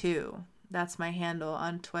tattoo. That's my handle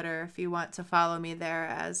on Twitter if you want to follow me there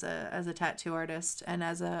as a tattoo artist and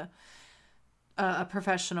as a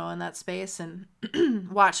professional in that space, and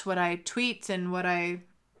watch what I tweet and what I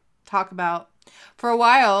talk about. For a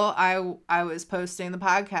while, I was posting the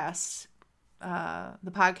podcasts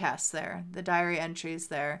there, the diary entries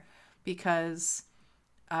there, because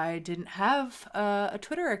I didn't have a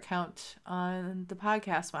Twitter account on the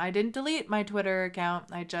podcast. I didn't delete my Twitter account.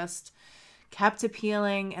 I just kept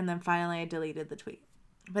appealing, and then finally I deleted the tweet.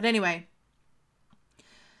 But anyway,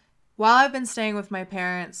 while I've been staying with my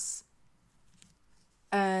parents,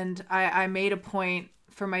 and I made a point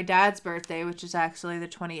for my dad's birthday, which is actually the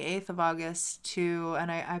 28th of August,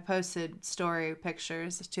 and I posted story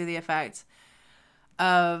pictures to the effect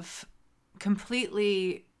of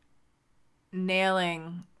completely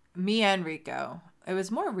nailing me and Rico. It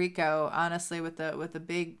was more Rico, honestly, with the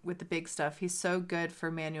big stuff. He's so good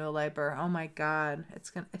for manual labor. Oh my God,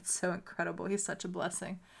 it's so incredible. He's such a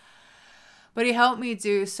blessing. But he helped me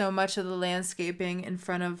do so much of the landscaping in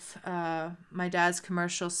front of my dad's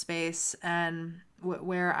commercial space, and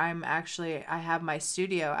where I have my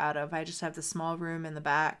studio out of. I just have the small room in the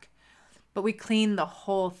back. But we cleaned the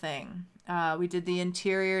whole thing. We did the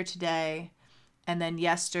interior today, and then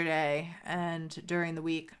yesterday, and during the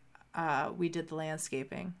week, we did the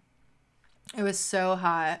landscaping. It was so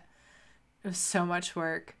hot. It was so much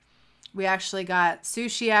work. We actually got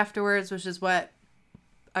sushi afterwards, which is what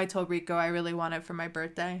I told Rico I really wanted for my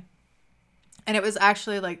birthday. And it was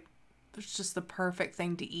actually like, it was just the perfect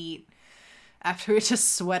thing to eat after we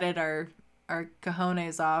just sweated our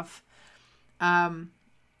cojones off.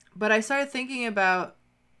 But I started thinking about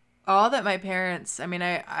all that my parents, I mean,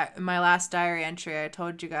 I my last diary entry, I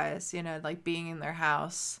told you guys, like being in their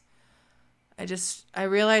house. I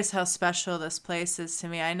realized how special this place is to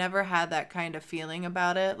me. I never had that kind of feeling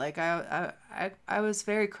about it. Like I was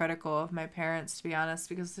very critical of my parents, to be honest,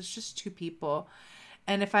 because there's just two people.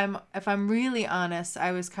 And if I'm really honest,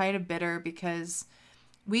 I was kind of bitter because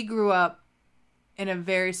we grew up in a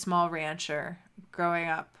very small rancher growing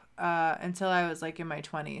up until I was like in my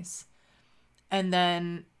 20s. And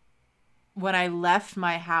then when I left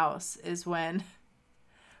my house is when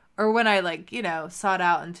I sought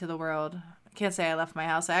out into the world. I can't say I left my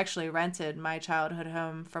house. I actually rented my childhood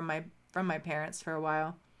home from my parents for a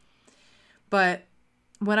while. But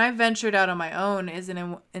when I ventured out on my own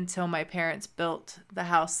isn't until my parents built the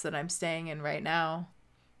house that I'm staying in right now.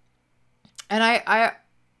 And I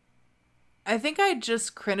think I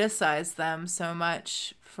just criticized them so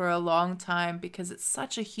much for a long time because it's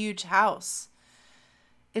such a huge house.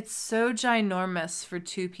 It's so ginormous for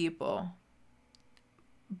two people.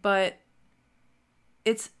 But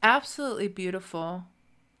it's absolutely beautiful.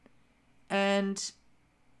 And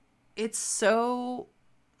it's so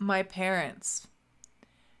my parents.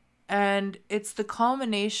 And it's the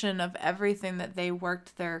culmination of everything that they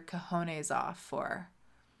worked their cojones off for.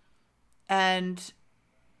 And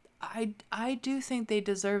I do think they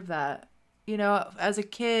deserve that. As a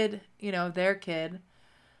kid, their kid,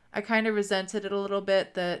 I kind of resented it a little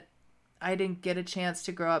bit that I didn't get a chance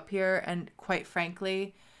to grow up here. And quite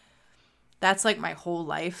frankly, that's like my whole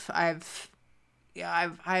life. I've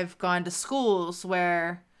gone to schools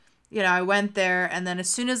where, I went there, and then as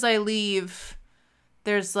soon as I leave,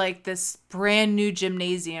 there's like this brand new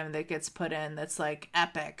gymnasium that gets put in that's like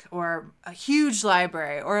epic, or a huge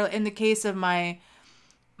library, or in the case of my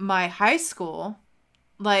high school,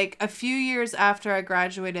 like a few years after I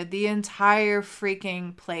graduated, the entire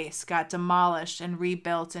freaking place got demolished and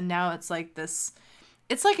rebuilt, and now it's like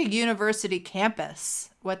a university campus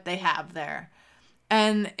what they have there.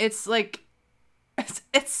 And it's like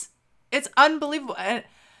it's unbelievable. And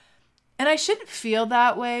I shouldn't feel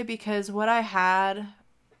that way, because what I had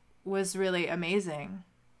was really amazing.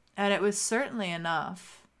 And it was certainly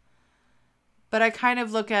enough. But I kind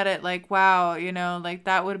of look at it like, wow, like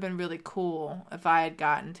that would have been really cool if I had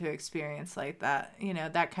gotten to experience like that,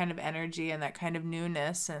 that kind of energy and that kind of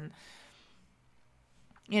newness. And,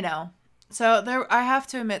 so I have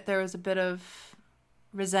to admit there was a bit of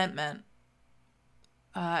resentment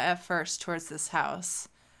at first towards this house.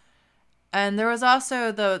 And there was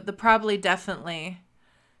also the probably definitely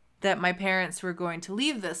that my parents were going to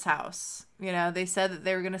leave this house. They said that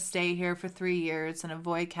they were going to stay here for 3 years and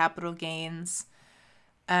avoid capital gains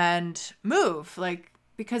and move,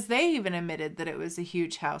 because they even admitted that it was a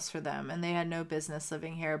huge house for them and they had no business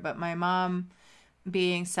living here. But my mom,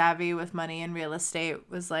 being savvy with money and real estate,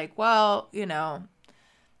 was like, well,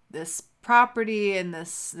 this property in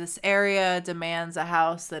this area demands a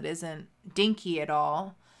house that isn't dinky at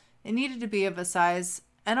all. It needed to be of a size.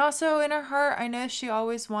 And also in her heart, I know she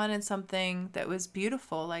always wanted something that was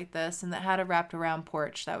beautiful like this and that had a wrapped around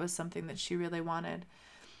porch. That was something that she really wanted.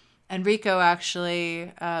 And Rico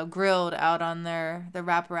actually grilled out on the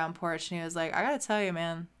wraparound porch, and he was like, I gotta tell you,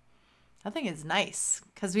 man, I think it's nice.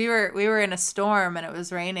 Because we were in a storm and it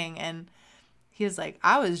was raining, and he was like,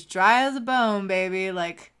 I was dry as a bone, baby,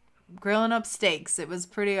 like grilling up steaks. It was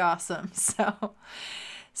pretty awesome.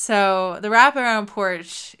 So the wraparound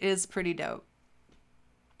porch is pretty dope.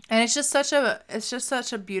 And it's just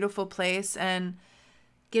such a beautiful place. And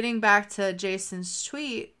getting back to Jason's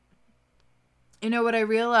tweet, what I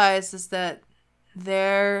realized is that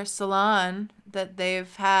their salon that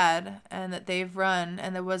they've had and that they've run,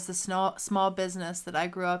 and there was the small business that I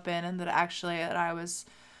grew up in and that I was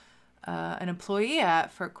an employee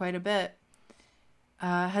at for quite a bit,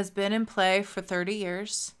 has been in play for 30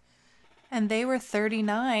 years. And they were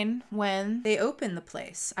 39 when they opened the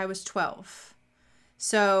place. I was 12.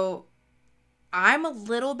 So I'm a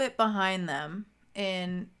little bit behind them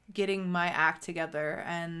in getting my act together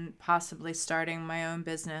and possibly starting my own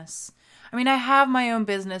business. I mean, I have my own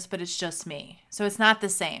business, but it's just me. So it's not the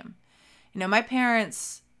same. My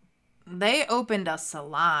parents, they opened a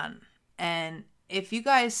salon. And if you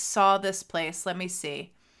guys saw this place, let me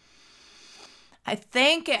see. I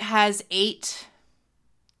think it has 8.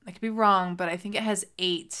 I could be wrong, but I think it has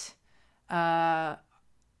 8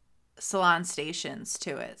 salon stations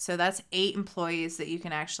to it. So that's 8 employees that you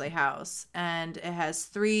can actually house. And it has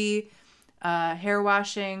 3 hair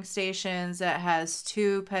washing stations. It has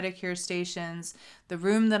 2 pedicure stations. The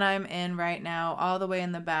room that I'm in right now, all the way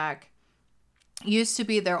in the back, used to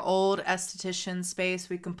be their old esthetician space.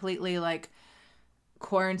 We completely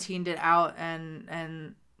quarantined it out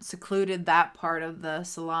and secluded that part of the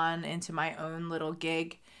salon into my own little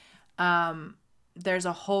gig. There's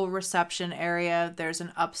a whole reception area. There's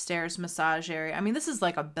an upstairs massage area. I mean, this is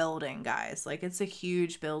like a building, guys. It's a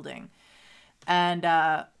huge building. And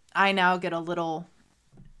I now get a little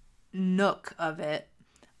nook of it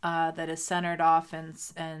that is centered off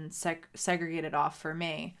and segregated off for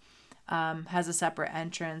me. Has a separate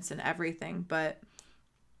entrance and everything. But,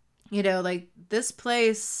 this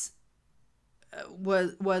place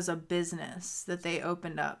was a business that they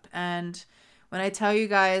opened up. And when I tell you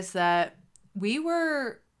guys that we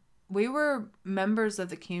were members of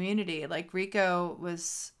the community, Rico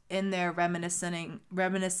was in there reminiscing,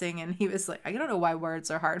 and he was like, I don't know why words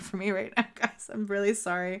are hard for me right now, guys. I'm really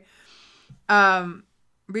sorry.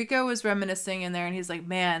 Rico was reminiscing in there, and he's like,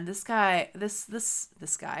 man, this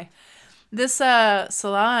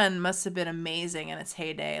salon must have been amazing in its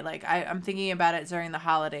heyday. I'm thinking about it during the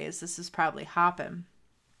holidays. This is probably hopping.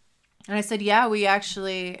 And I said, yeah, we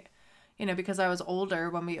actually, because I was older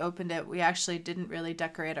when we opened it, we actually didn't really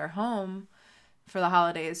decorate our home for the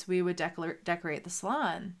holidays. We would decorate the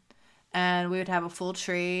salon, and we would have a full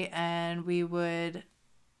tree, and we would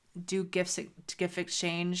do gift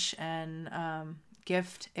exchange and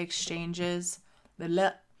gift exchanges.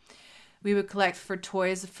 We would collect for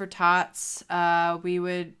toys for tots. We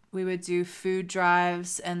would do food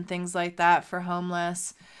drives and things like that for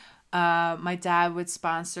homeless. My dad would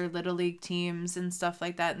sponsor Little League teams and stuff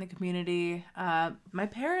like that in the community. My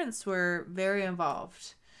parents were very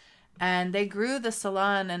involved, and they grew the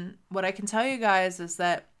salon. And what I can tell you guys is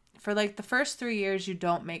that for like the first 3 years, you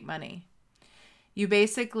don't make money. You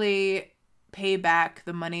basically pay back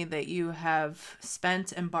the money that you have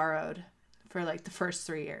spent and borrowed for like the first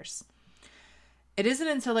 3 years. It isn't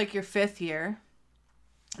until like your 5th year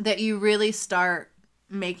that you really start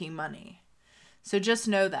making money. So just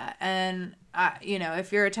know that. And,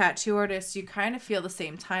 if you're a tattoo artist, you kind of feel the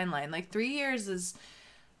same timeline. Like 3 years is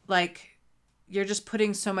like you're just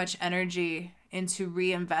putting so much energy into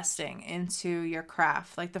reinvesting into your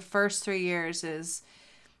craft. Like the first 3 years is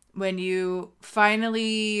when you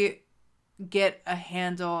finally get a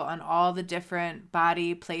handle on all the different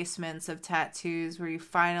body placements of tattoos, where you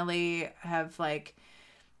finally have like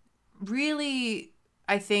really,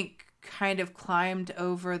 I think, kind of climbed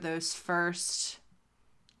over those first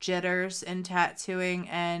jitters in tattooing.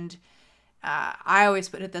 And I always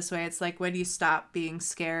put it this way. It's like when you stop being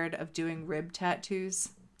scared of doing rib tattoos.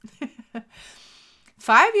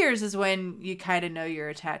 5 years is when you kind of know you're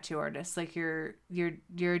a tattoo artist. Like you're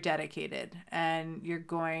dedicated, and you're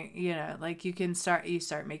going, like you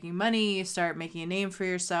start making money, you start making a name for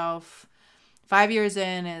yourself. 5 years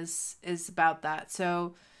in is about that.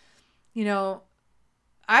 So,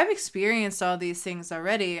 I've experienced all these things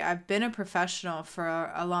already. I've been a professional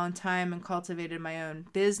for a long time and cultivated my own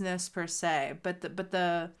business per se, but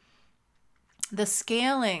the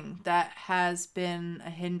scaling that has been a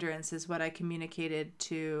hindrance is what I communicated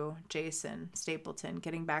to Jason Stapleton.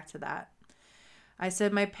 Getting back to that, I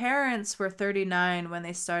said my parents were 39 when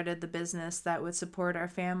they started the business that would support our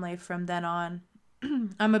family from then on.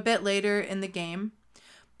 I'm a bit later in the game,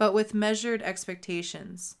 but with measured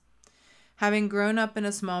expectations. Having grown up in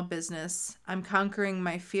a small business, I'm conquering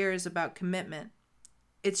my fears about commitment.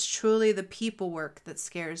 It's truly the people work that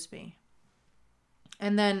scares me.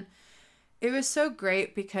 And then it was so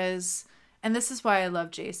great because, and this is why I love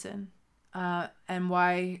Jason, and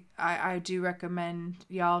why I do recommend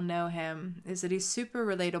y'all know him, is that he's super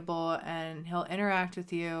relatable and he'll interact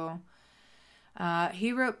with you.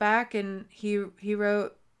 He wrote back, and he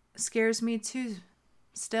wrote, "Scares me too,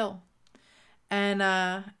 still." And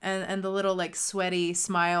the little like sweaty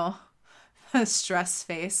smile, stress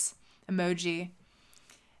face emoji.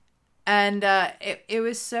 And it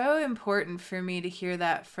was so important for me to hear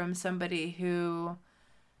that from somebody who,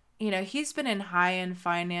 he's been in high-end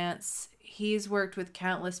finance. He's worked with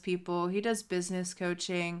countless people. He does business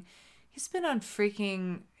coaching. He's been filmed,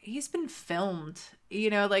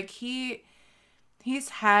 like he's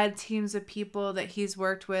had teams of people that he's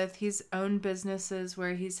worked with. He's owned businesses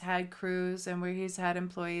where he's had crews and where he's had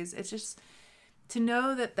employees. It's just to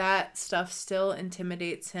know that stuff still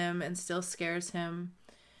intimidates him and still scares him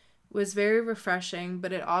was very refreshing.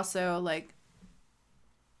 But it also, like,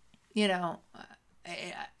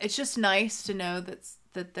 it's just nice to know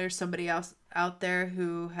that there's somebody else out there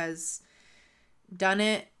who has done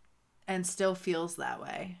it and still feels that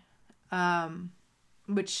way.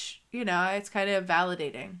 Which, it's kind of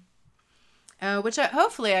validating.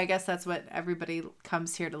 Hopefully, I guess that's what everybody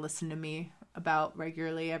comes here to listen to me about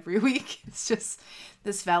regularly every week. It's just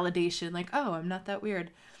this validation, like, oh, I'm not that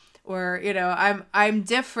weird. Or, I'm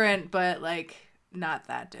different, but like not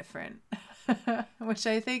that different. Which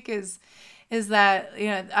I think is that,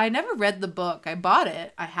 I never read the book. I bought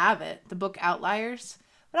it. I have it. The book Outliers.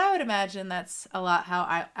 But I would imagine that's a lot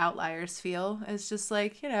how outliers feel. It's just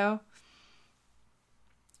like,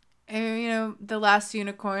 the last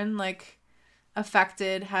unicorn, like,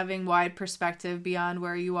 affected having wide perspective beyond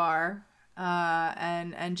where you are,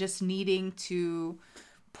 and just needing to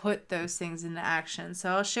put those things into action.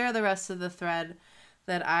 So I'll share the rest of the thread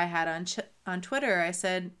that I had on Twitter. I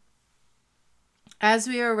said, as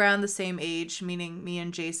we are around the same age, meaning me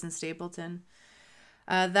and Jason Stapleton,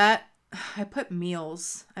 that I put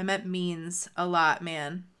meals. I meant means a lot,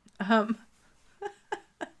 man.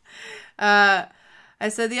 I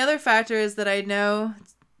said the other factor is that I know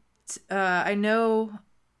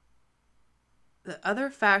the other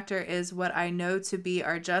factor is what I know to be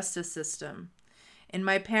our justice system. In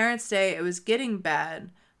my parents' day, it was getting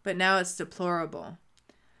bad, but now it's deplorable.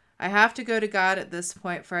 I have to go to God at this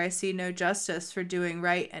point, for I see no justice for doing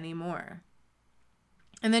right anymore.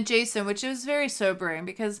 And then Jason, which is very sobering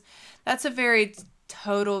because that's a very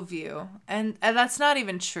total view. And that's not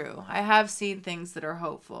even true. I have seen things that are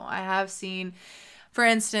hopeful. I have seen, for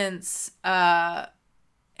instance, a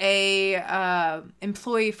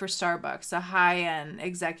employee for Starbucks, a high-end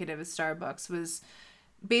executive at Starbucks, was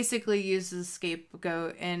basically used as a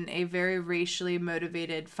scapegoat in a very racially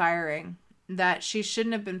motivated firing that she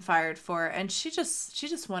shouldn't have been fired for, and she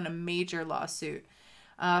just won a major lawsuit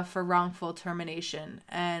for wrongful termination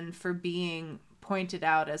and for being pointed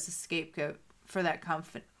out as a scapegoat for that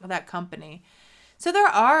company. So there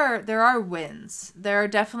are wins. There are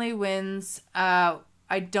definitely wins.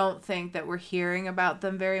 I don't think that we're hearing about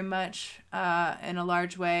them very much in a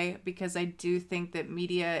large way, because I do think that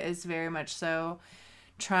media is very much so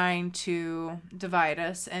trying to divide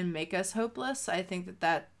us and make us hopeless. I think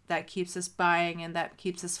that keeps us buying, and that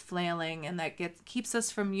keeps us flailing, and that keeps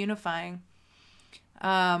us from unifying.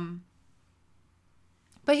 But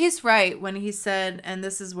he's right when he said, and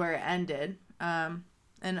this is where it ended, and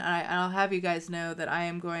I'll have you guys know that I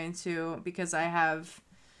am going to, because I have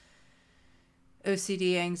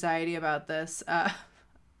OCD anxiety about this,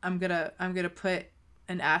 I'm gonna put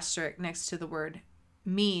an asterisk next to the word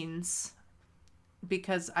means,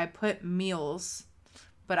 because I put meals,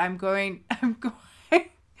 but I'm going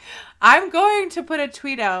to put a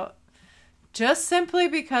tweet out just simply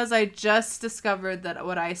because I just discovered that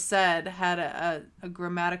what I said had a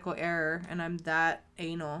grammatical error, and I'm that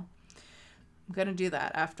anal. I'm going to do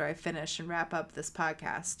that after I finish and wrap up this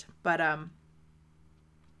podcast. But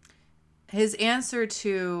his answer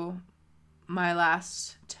to my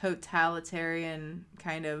last totalitarian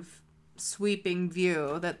kind of sweeping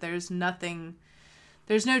view that there's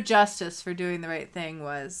no justice for doing the right thing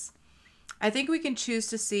was, I think we can choose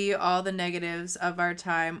to see all the negatives of our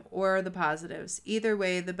time or the positives. Either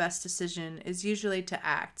way, the best decision is usually to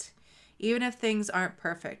act, even if things aren't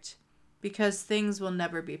perfect, because things will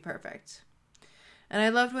never be perfect. And I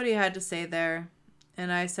loved what he had to say there.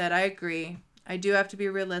 And I said, I agree. I do have to be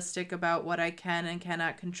realistic about what I can and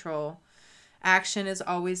cannot control. Action is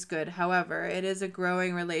always good. However, it is a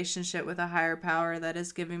growing relationship with a higher power that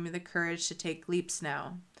is giving me the courage to take leaps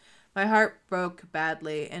now. My heart broke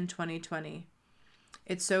badly in 2020.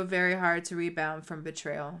 It's so very hard to rebound from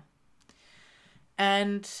betrayal.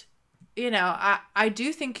 And, I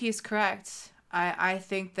do think he's correct. I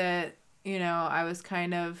think that, I was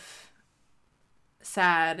kind of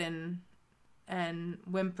sad and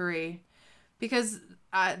whimpery, because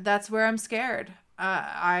that's where I'm scared.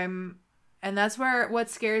 And that's what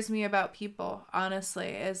scares me about people,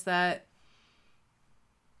 honestly, is that,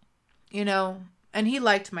 and he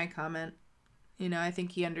liked my comment. I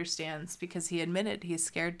think he understands, because he admitted he's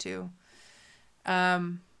scared too.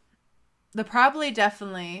 The probably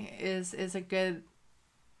definitely is a good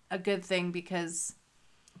thing, because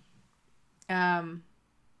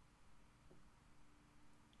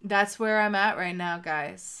that's where I'm at right now,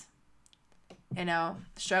 guys.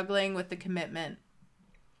 Struggling with the commitment.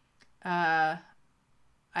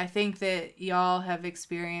 I think that y'all have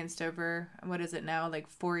experienced over, what is it now, like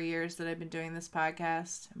 4 years that I've been doing this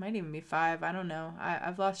podcast. It might even be 5. I don't know.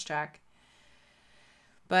 I've lost track.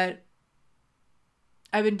 But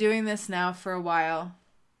I've been doing this now for a while,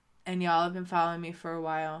 and y'all have been following me for a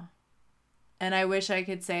while. And I wish I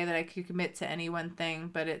could say that I could commit to any one thing,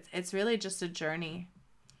 but it's really just a journey.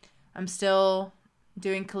 I'm still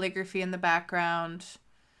doing calligraphy in the background.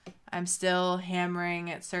 I'm still hammering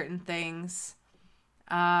at certain things.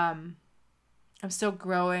 I'm still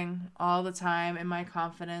growing all the time in my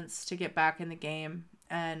confidence to get back in the game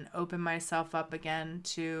and open myself up again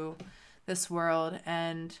to this world.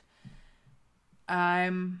 And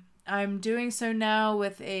I'm doing so now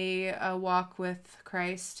with a walk with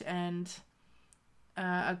Christ and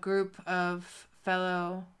a group of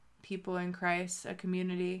fellow people in Christ, a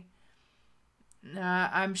community.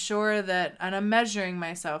 I'm sure that, and I'm measuring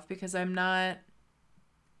myself, because I'm not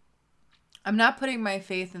putting my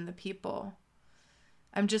faith in the people.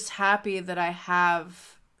 I'm just happy that I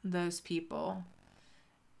have those people,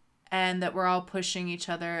 and that we're all pushing each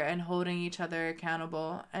other and holding each other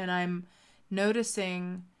accountable. And I'm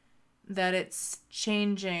noticing that it's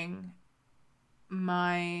changing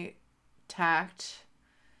my tact.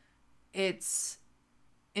 It's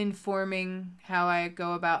informing how I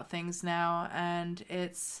go about things now, and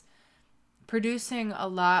it's producing a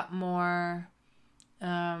lot more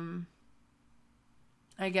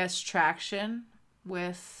traction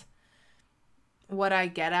with what I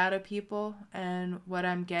get out of people and what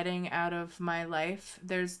I'm getting out of my life.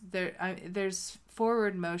 There's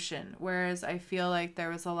forward motion, whereas I feel like there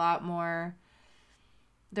was a lot more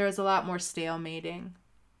stalemating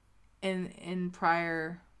in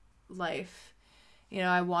prior life.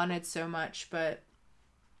 I wanted so much, but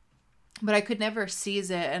I could never seize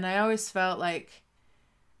it, and I always felt like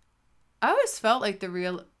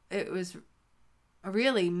it was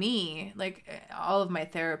really me. Like, all of my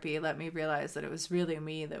therapy let me realize that it was really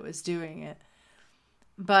me that was doing it.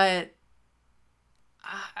 But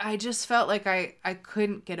I just felt like I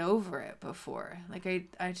couldn't get over it before. Like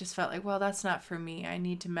I just felt like, well, that's not for me. I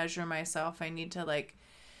need to measure myself. I need to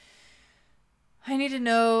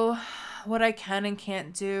know what I can and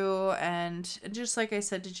can't do. And just like I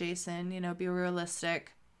said to Jason, be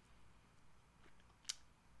realistic.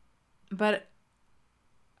 But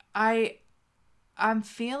I'm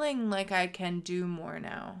feeling like I can do more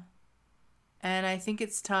now. And I think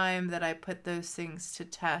it's time that I put those things to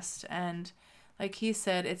test. And like he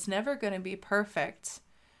said, it's never going to be perfect.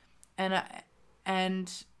 And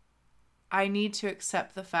I need to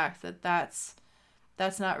accept the fact that that's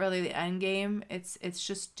not really the end game. It's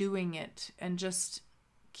just doing it, and just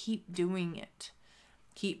keep doing it.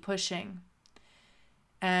 Keep pushing.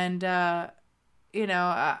 And I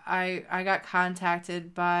got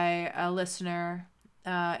contacted by a listener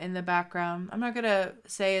in the background. I'm not going to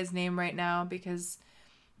say his name right now because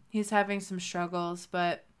he's having some struggles,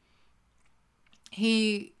 but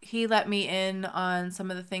he let me in on some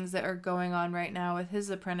of the things that are going on right now with his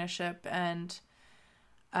apprenticeship. And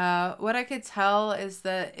what I could tell is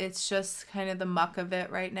that it's just kind of the muck of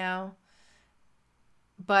it right now.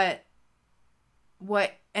 But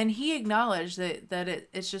and he acknowledged that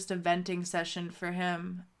it's just a venting session for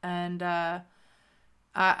him. And I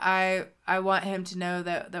want him to know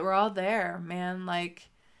that we're all there, man. Like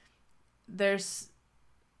there's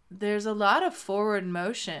a lot of forward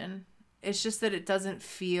motion. It's just that it doesn't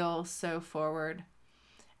feel so forward.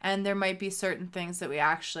 And there might be certain things that we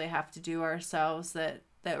actually have to do ourselves that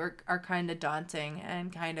are kind of daunting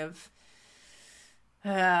and kind of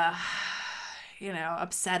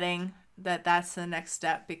upsetting, that's the next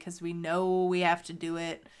step, because we know we have to do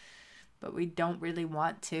it, but we don't really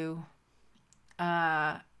want to.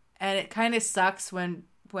 And it kind of sucks when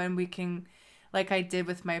we can, like I did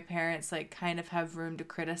with my parents, like kind of have room to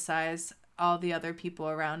criticize all the other people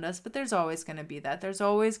around us. But there's always going to be that. There's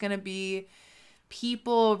always going to be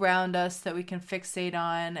people around us that we can fixate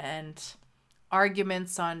on, and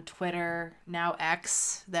arguments on Twitter, now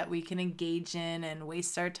X, that we can engage in and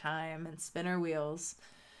waste our time and spin our wheels.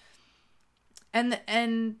 And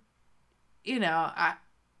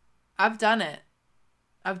I've done it.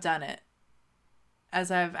 As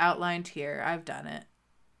I've outlined here, I've done it.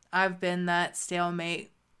 I've been that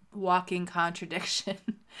stalemate, walking contradiction.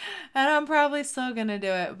 And I'm probably still going to do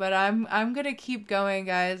it. But I'm going to keep going,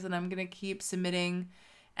 guys. And I'm going to keep submitting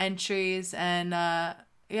entries. And,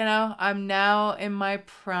 I'm now in my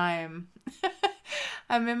prime.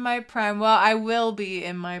 I'm in my prime. Well, I will be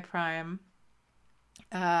in my prime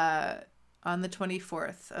on the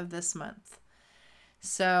 24th of this month.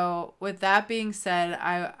 So with that being said,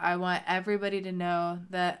 I want everybody to know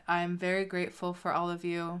that I'm very grateful for all of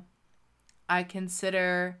you. I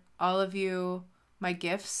consider all of you my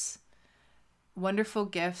gifts, wonderful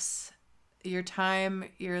gifts, your time,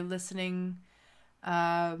 your listening,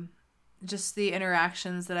 just the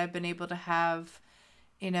interactions that I've been able to have,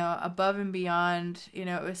 above and beyond.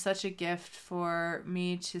 It was such a gift for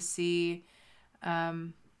me to see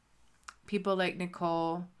people like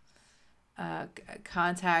Nicole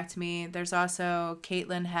contact me. There's also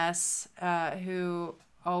Caitlin Hess, who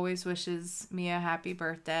always wishes me a happy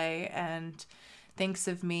birthday and thinks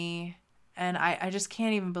of me. And I just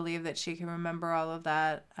can't even believe that she can remember all of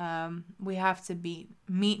that. We have to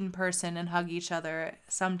meet in person and hug each other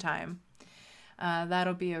sometime.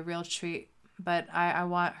 That'll be a real treat. But I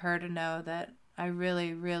want her to know that I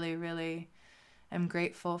really, really, really am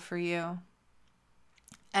grateful for you.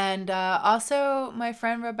 And also my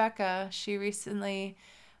friend Rebecca, she recently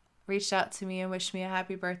reached out to me and wished me a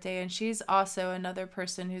happy birthday. And she's also another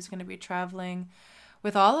person who's going to be traveling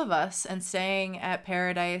with all of us and staying at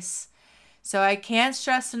Paradise. So I can't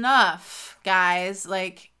stress enough, guys,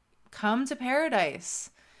 come to Paradise.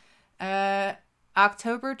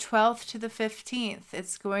 October 12th to the 15th.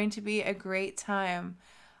 It's going to be a great time.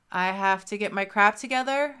 I have to get my crap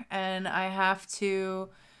together, and I have to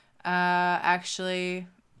actually,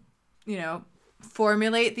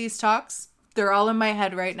 formulate these talks. They're all in my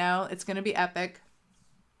head right now. It's going to be epic.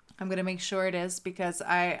 I'm going to make sure it is, because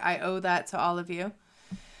I owe that to all of you.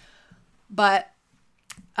 But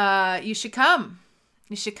you should come.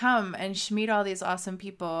 You should come and meet all these awesome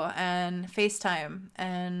people and FaceTime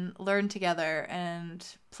and learn together and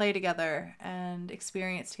play together and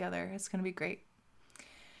experience together. It's going to be great.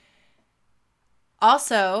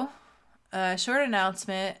 Also, a short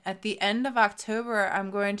announcement. At the end of October,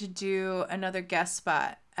 I'm going to do another guest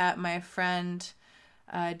spot at my friend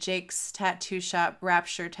Jake's tattoo shop,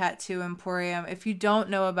 Rapture Tattoo Emporium. If you don't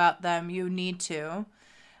know about them, you need to.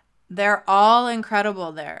 They're all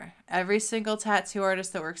incredible there. Every single tattoo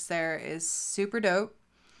artist that works there is super dope.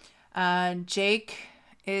 Jake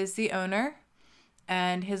is the owner,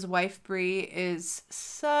 and his wife Bree is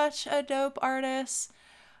such a dope artist.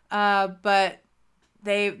 But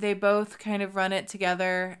they both kind of run it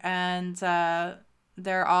together, and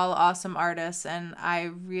they're all awesome artists, and I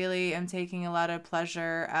really am taking a lot of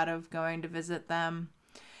pleasure out of going to visit them.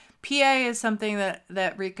 PA is something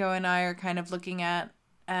that Rico and I are kind of looking at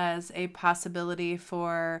as a possibility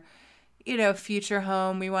for, future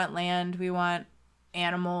home. We want land, we want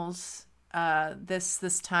animals.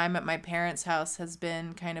 This time at my parents' house has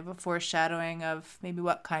been kind of a foreshadowing of maybe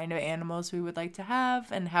what kind of animals we would like to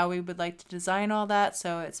have and how we would like to design all that.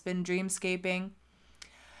 So it's been dreamscaping.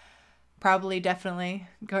 Probably definitely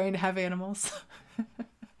going to have animals.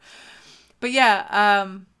 But yeah,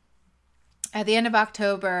 at the end of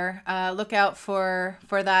October, look out for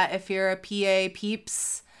that. If you're a PA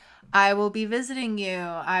peeps, I will be visiting you.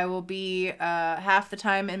 I will be half the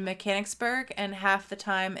time in Mechanicsburg and half the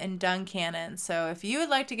time in Duncannon. So if you would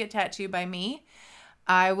like to get tattooed by me,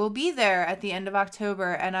 I will be there at the end of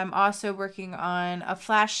October. And I'm also working on a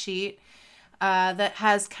flash sheet that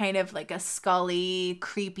has kind of like a scully,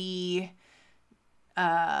 creepy,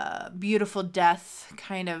 beautiful death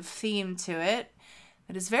kind of theme to it.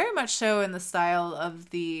 It is very much so in the style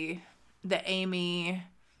of the Amy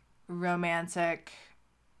romantic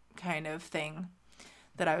kind of thing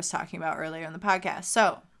that I was talking about earlier in the podcast.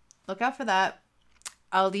 So look out for that.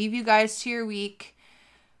 I'll leave you guys to your week.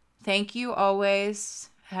 Thank you always.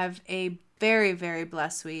 Have a very, very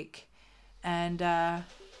blessed week. And I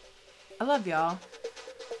love y'all.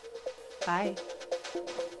 Bye.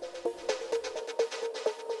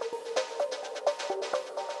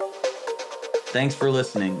 Thanks for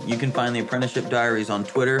listening. You can find the Apprenticeship Diaries on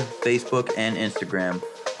Twitter, Facebook, and Instagram.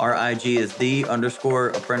 Our IG is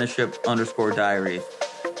the_apprenticeship_diaries.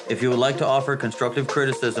 If you would like to offer constructive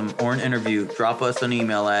criticism or an interview, drop us an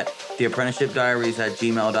email at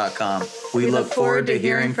theapprenticeshipdiaries@gmail.com. We look forward to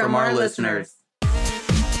hearing from our listeners.